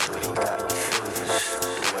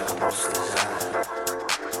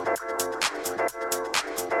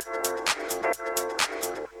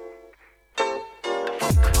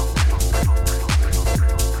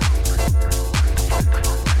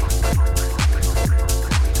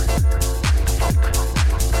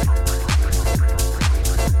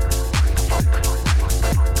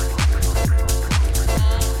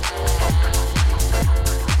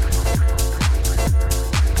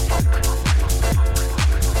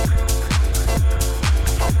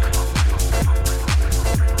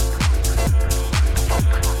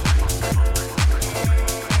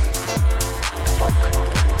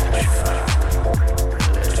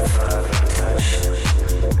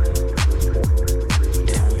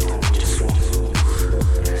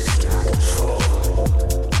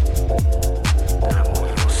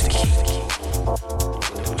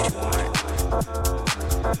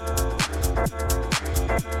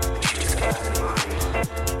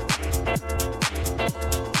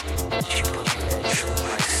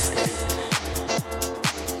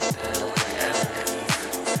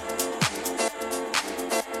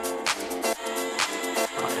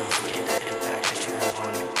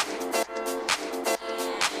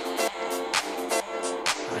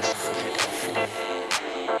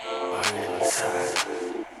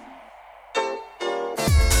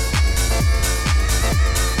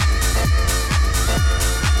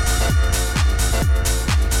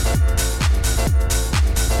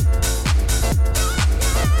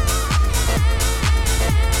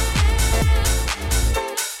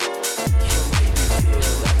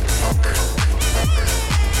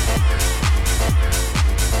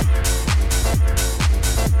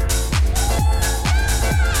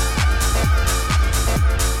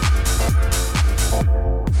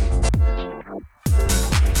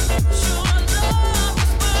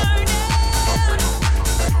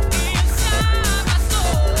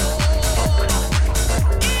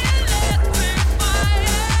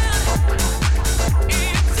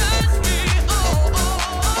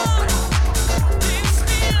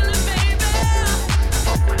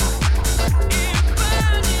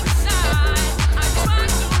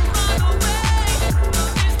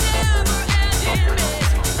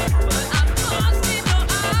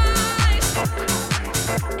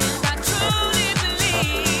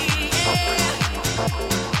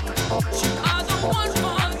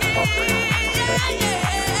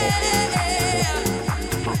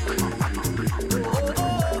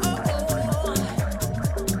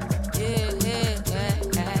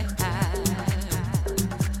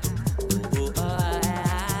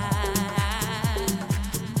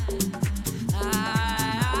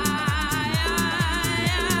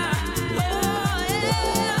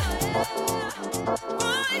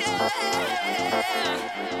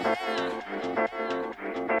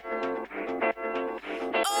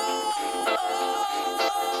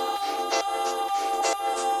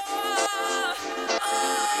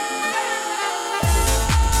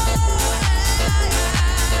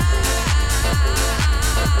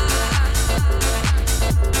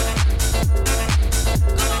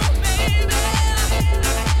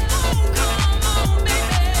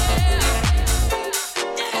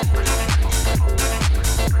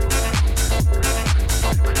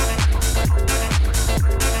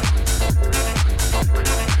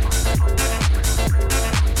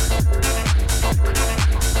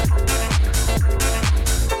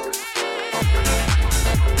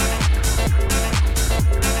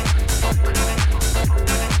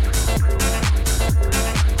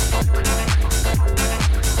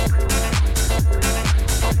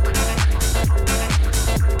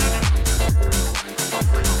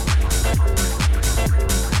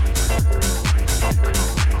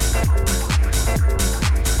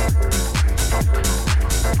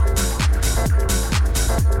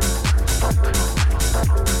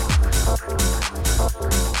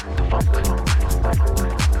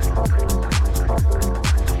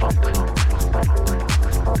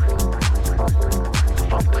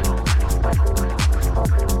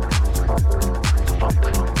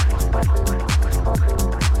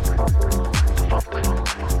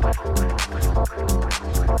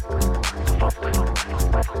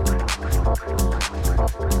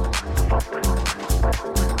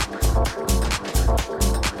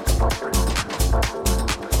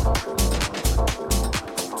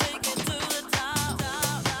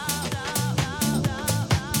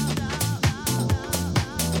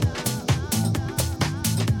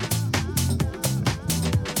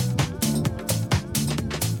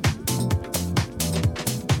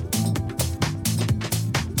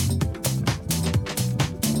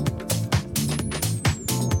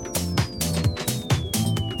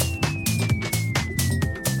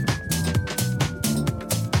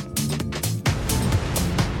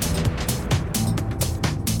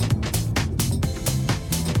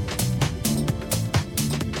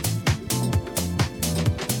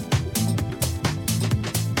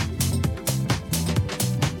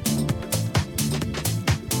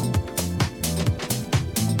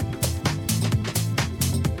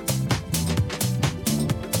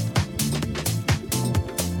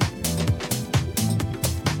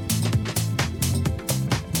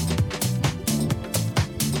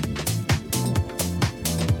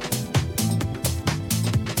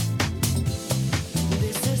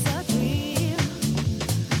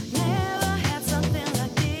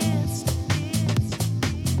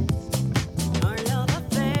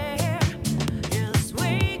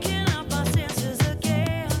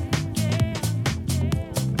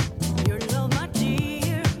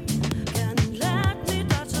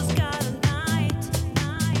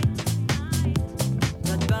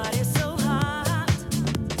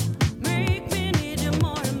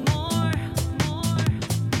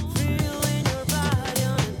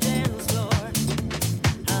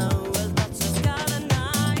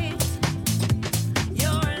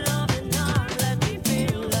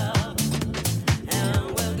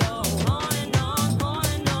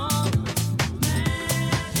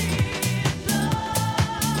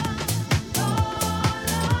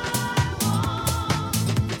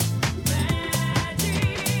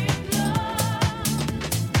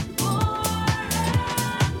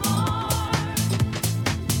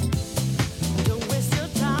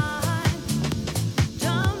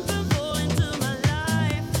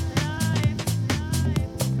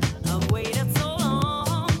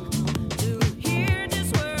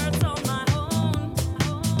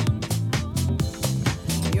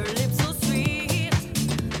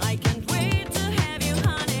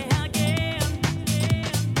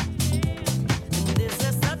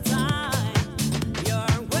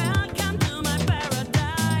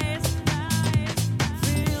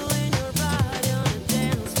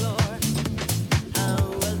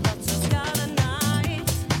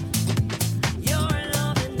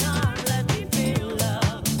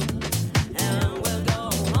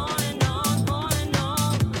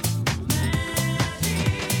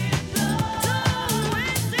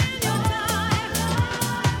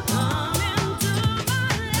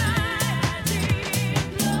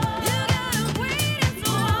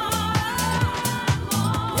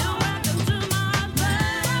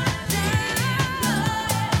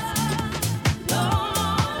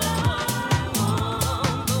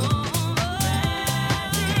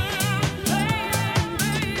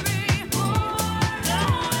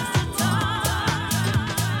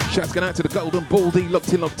 Shouts going out to the Golden Baldy,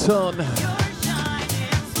 locked in, locked on.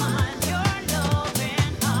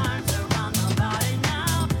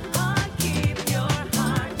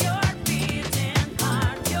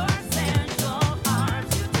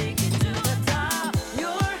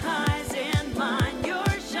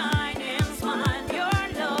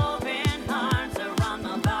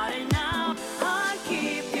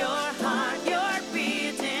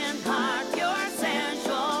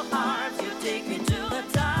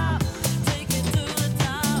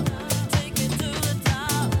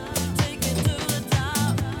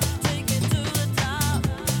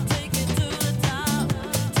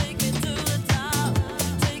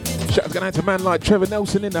 Going out to a man like Trevor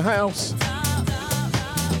Nelson in the house.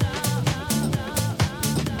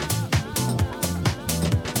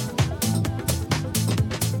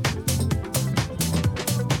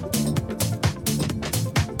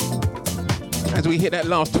 As we hit that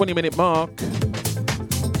last 20-minute mark.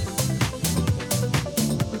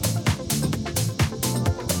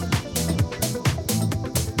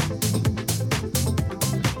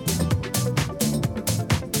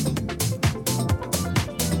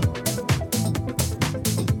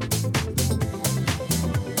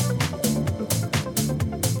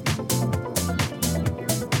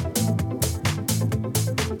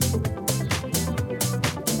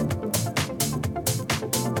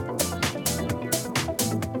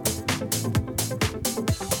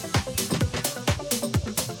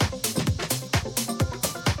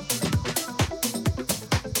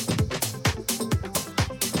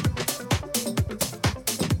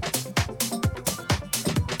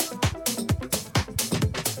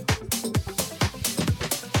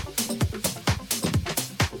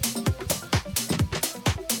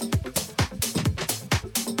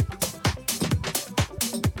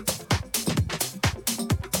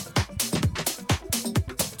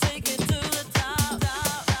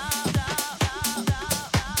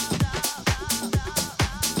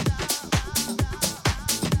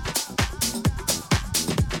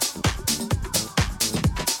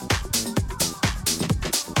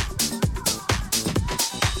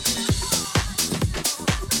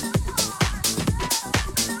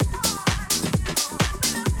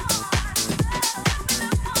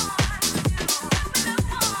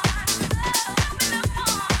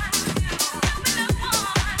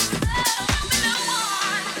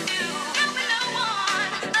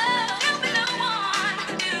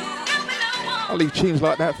 I'll leave tunes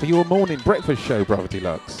like that for your morning breakfast show, Brother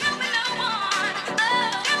Deluxe.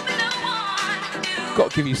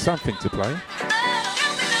 Got to give you something to play.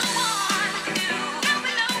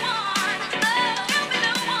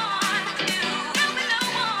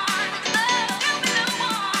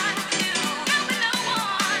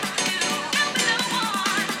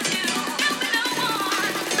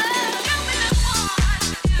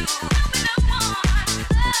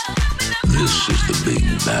 This is the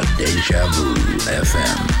Big Bad Deja Vu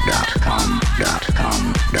FM.com.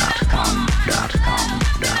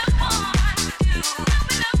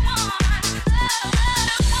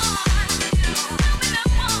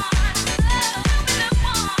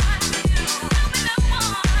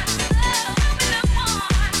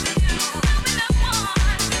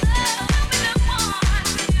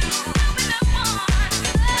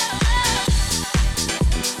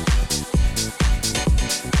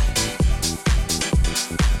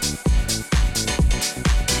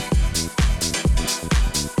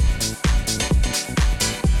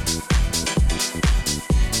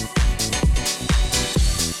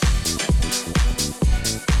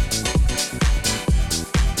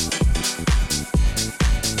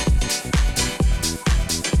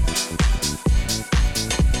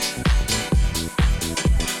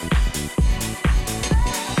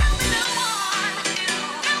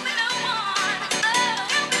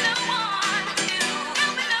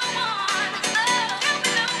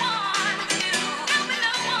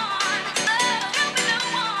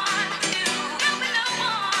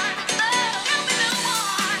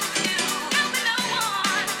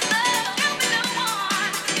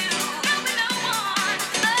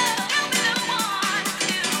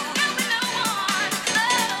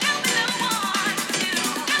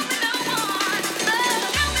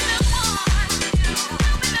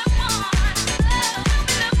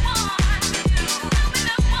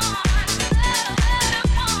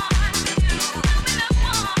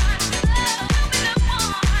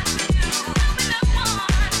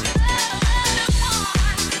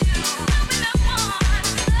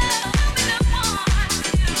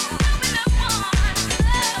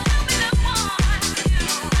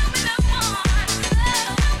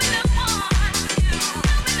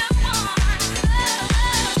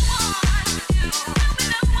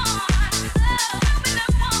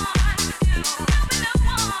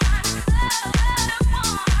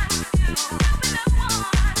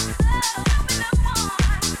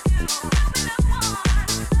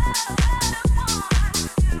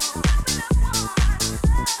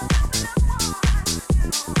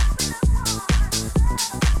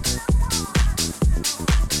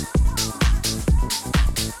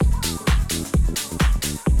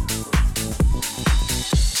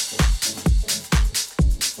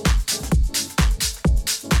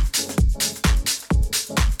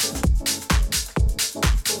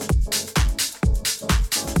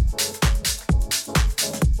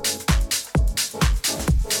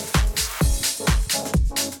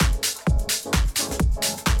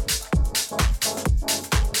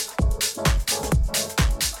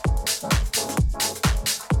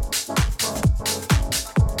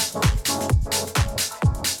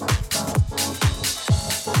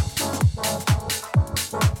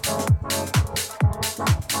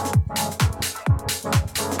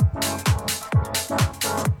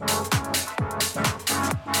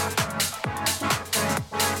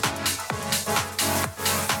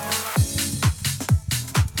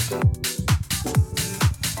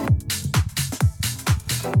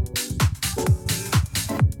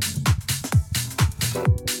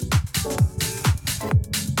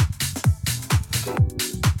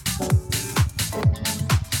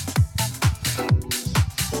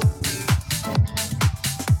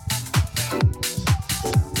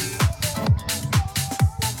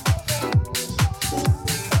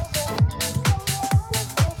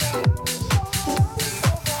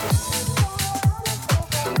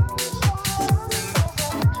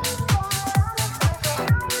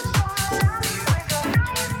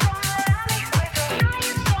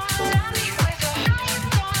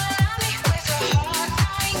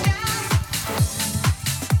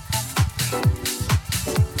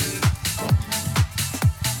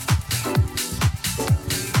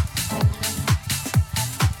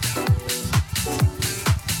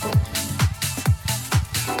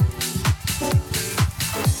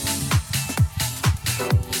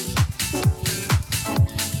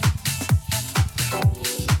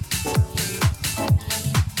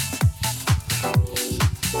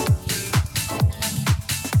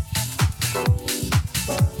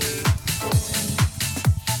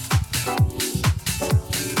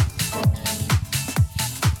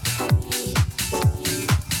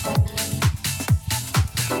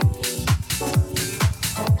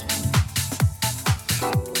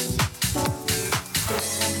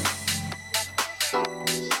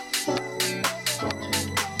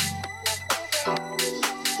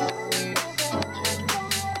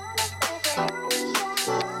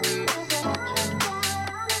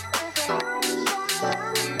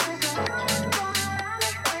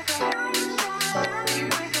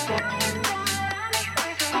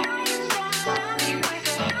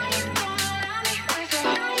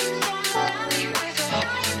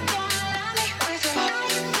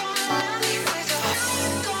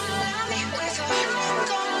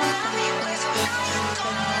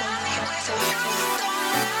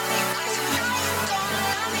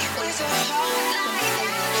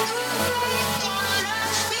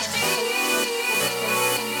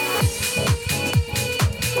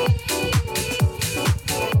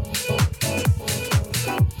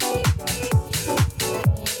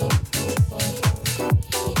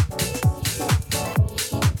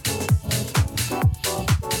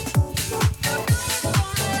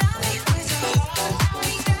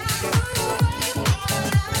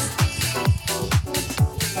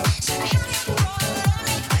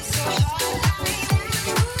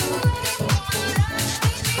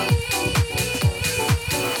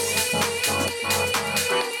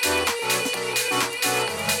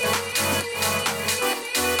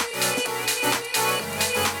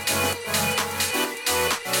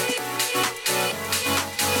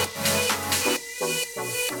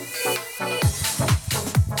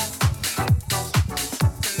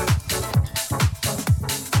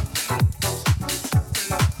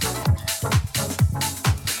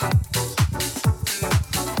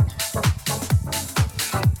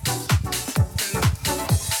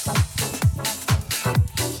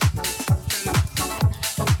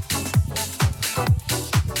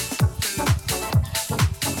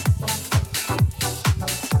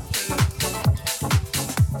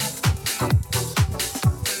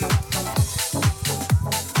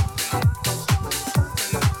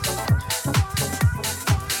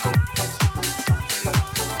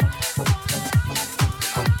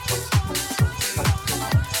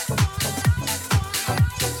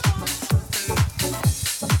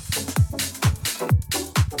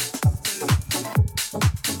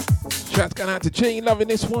 Going out to Gene, loving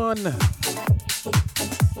this one.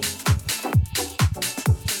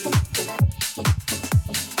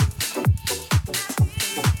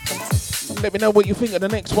 Let me know what you think of the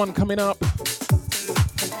next one coming up.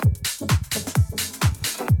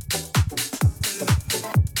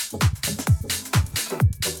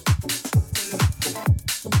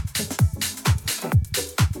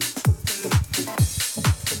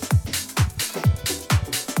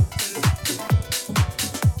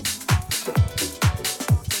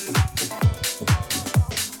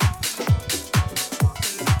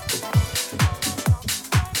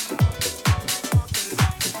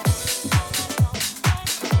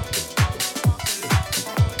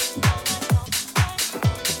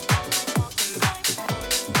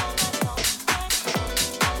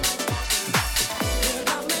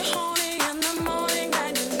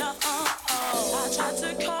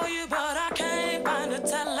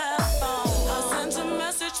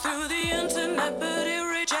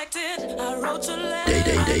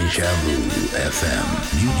 Deja Vu FM.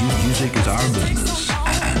 Music is our business,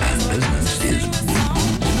 and business is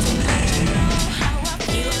boom, boom, boom.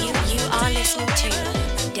 You are listening to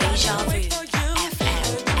Deja Vu FM.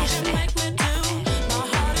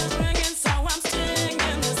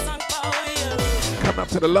 Coming up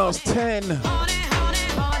to the last 10.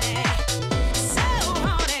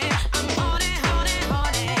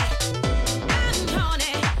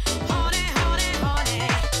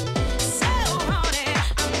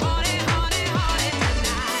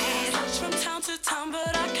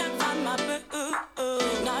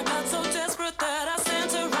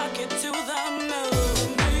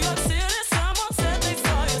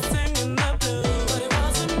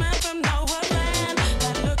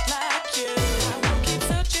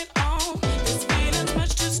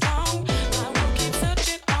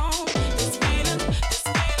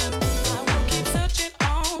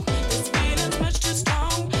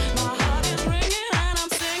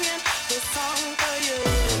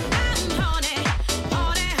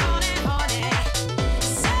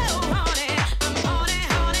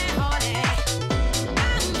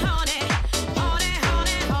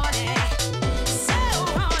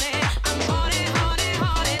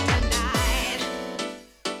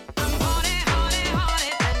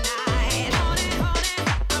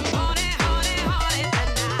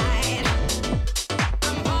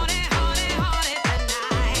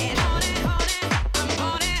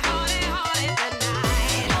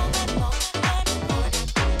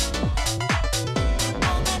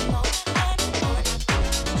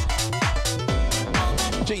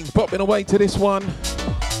 Bopping away to this one.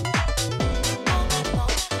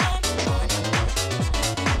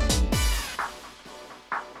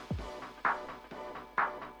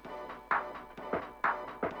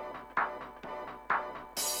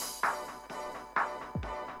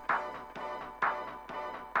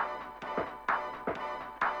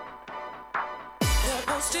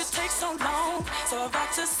 It takes so long, so I've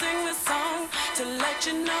got to sing this song to let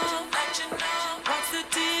you know what's the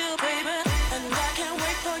deal, baby. And I can't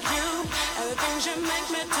wait for you and the things you make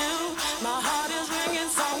me do. My heart is ringing,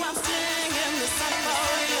 so I'm singing this song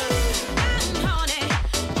for you. I'm horny,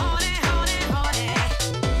 horny, horny, horny,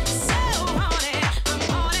 so horny. I'm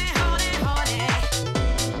horny, horny, horny.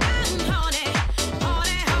 I'm horny,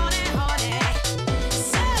 horny, horny, horny,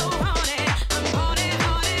 so horny. I'm horny,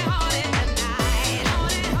 horny, horny tonight.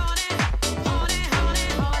 Horny, horny,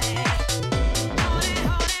 horny, horny, horny,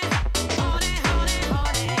 horny, horny,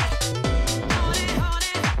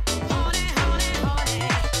 horny,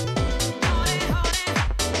 horny,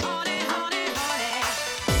 horny.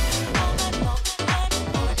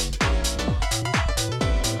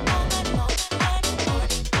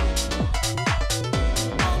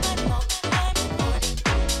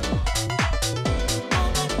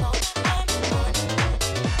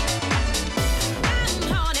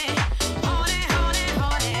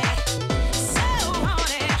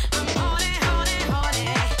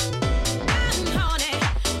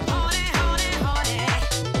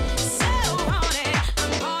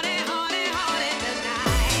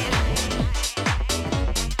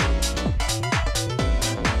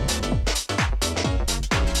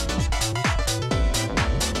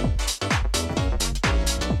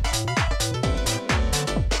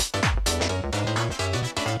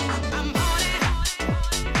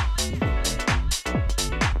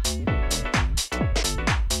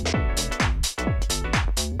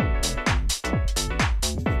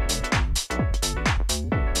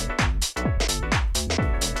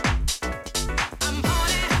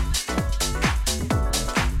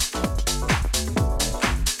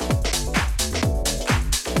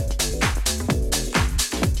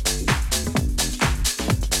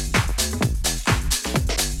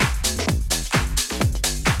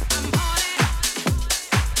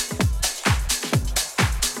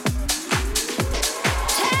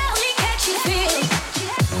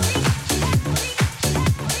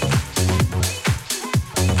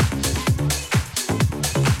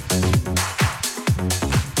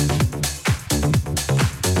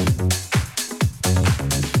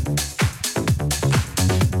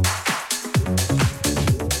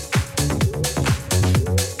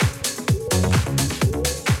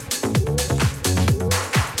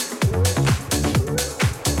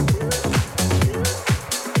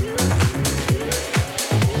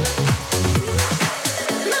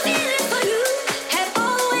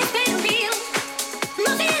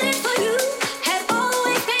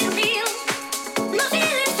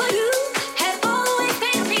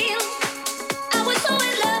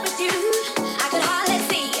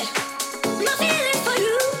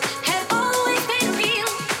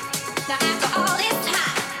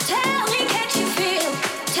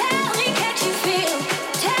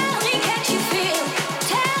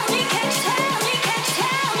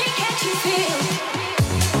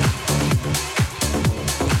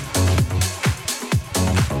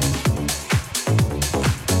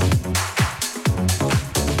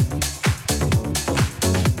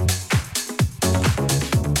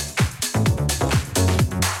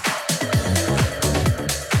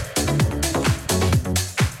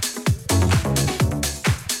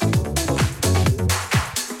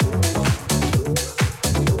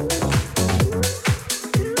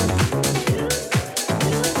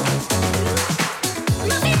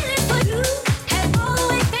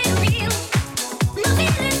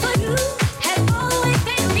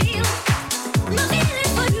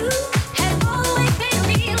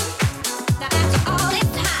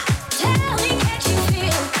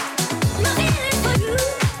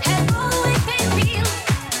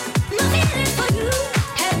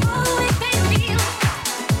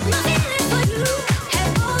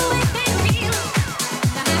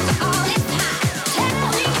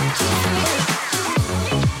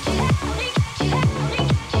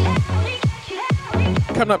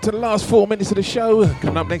 Coming up to the last 4 minutes of the show.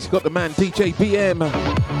 Coming up next, you've got the man DJ BM.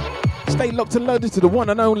 Stay locked and loaded to the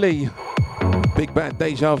one and only Big Bad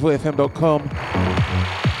DejaVuFM.com.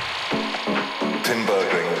 Tim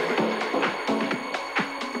Bergling,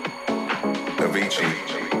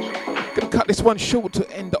 Avicii. Gonna cut this one short to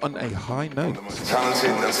end on a high note.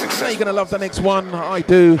 Talented and successful. You're gonna love the next one. I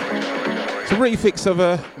do. It's a refix of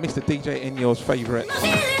Mr. DJ Enyo's favourite.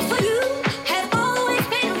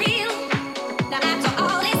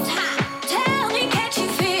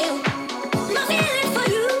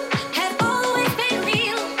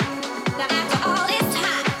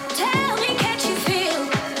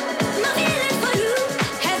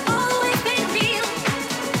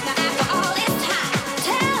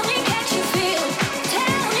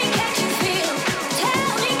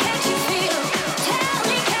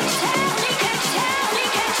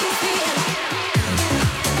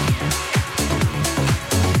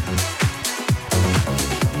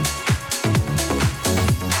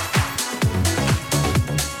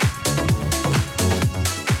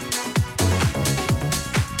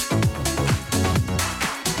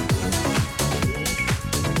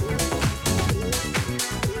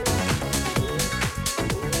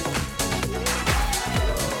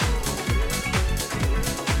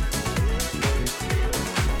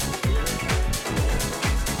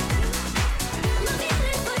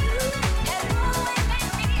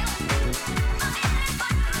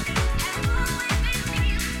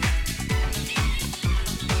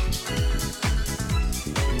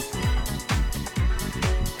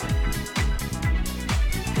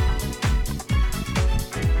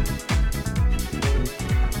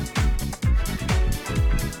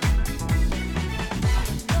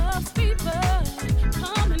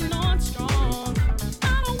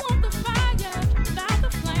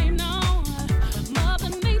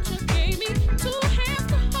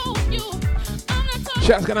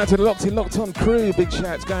 Shouts going out to the Locked On crew. Big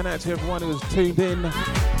shouts going out to everyone who was tuned in.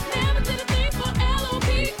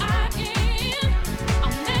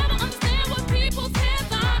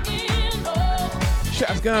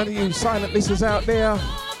 Shouts going out to you silent listeners out there.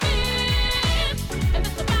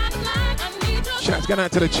 Shouts going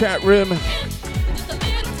out to the chat room.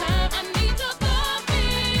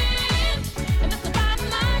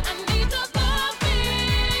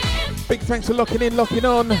 Big thanks for locking in, locking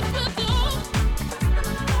on.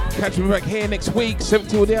 Catch me back here next week, 7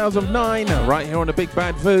 till the hours of 9, right here on the Big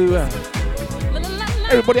Bad Voo.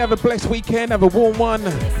 Everybody have a blessed weekend, have a warm one.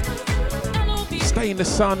 Stay in the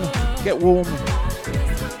sun, get warm,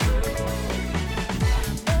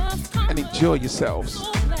 and enjoy yourselves.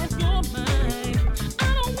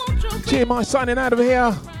 GMI signing out of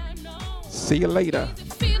here. See you later.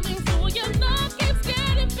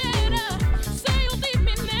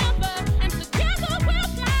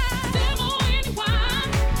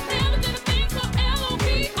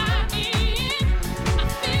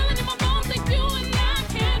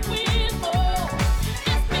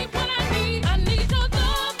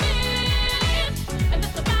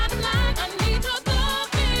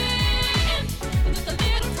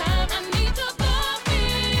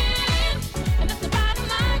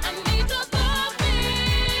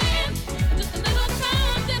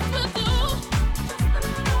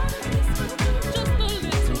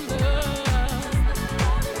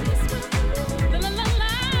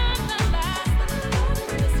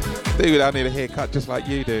 Dude, I need a haircut just like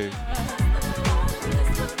you do.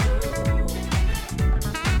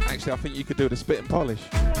 Actually, I think you could do the spit and polish.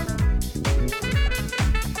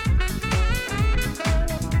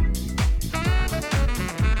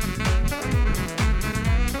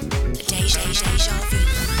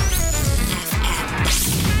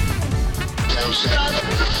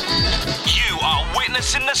 You are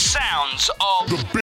witnessing the sounds of the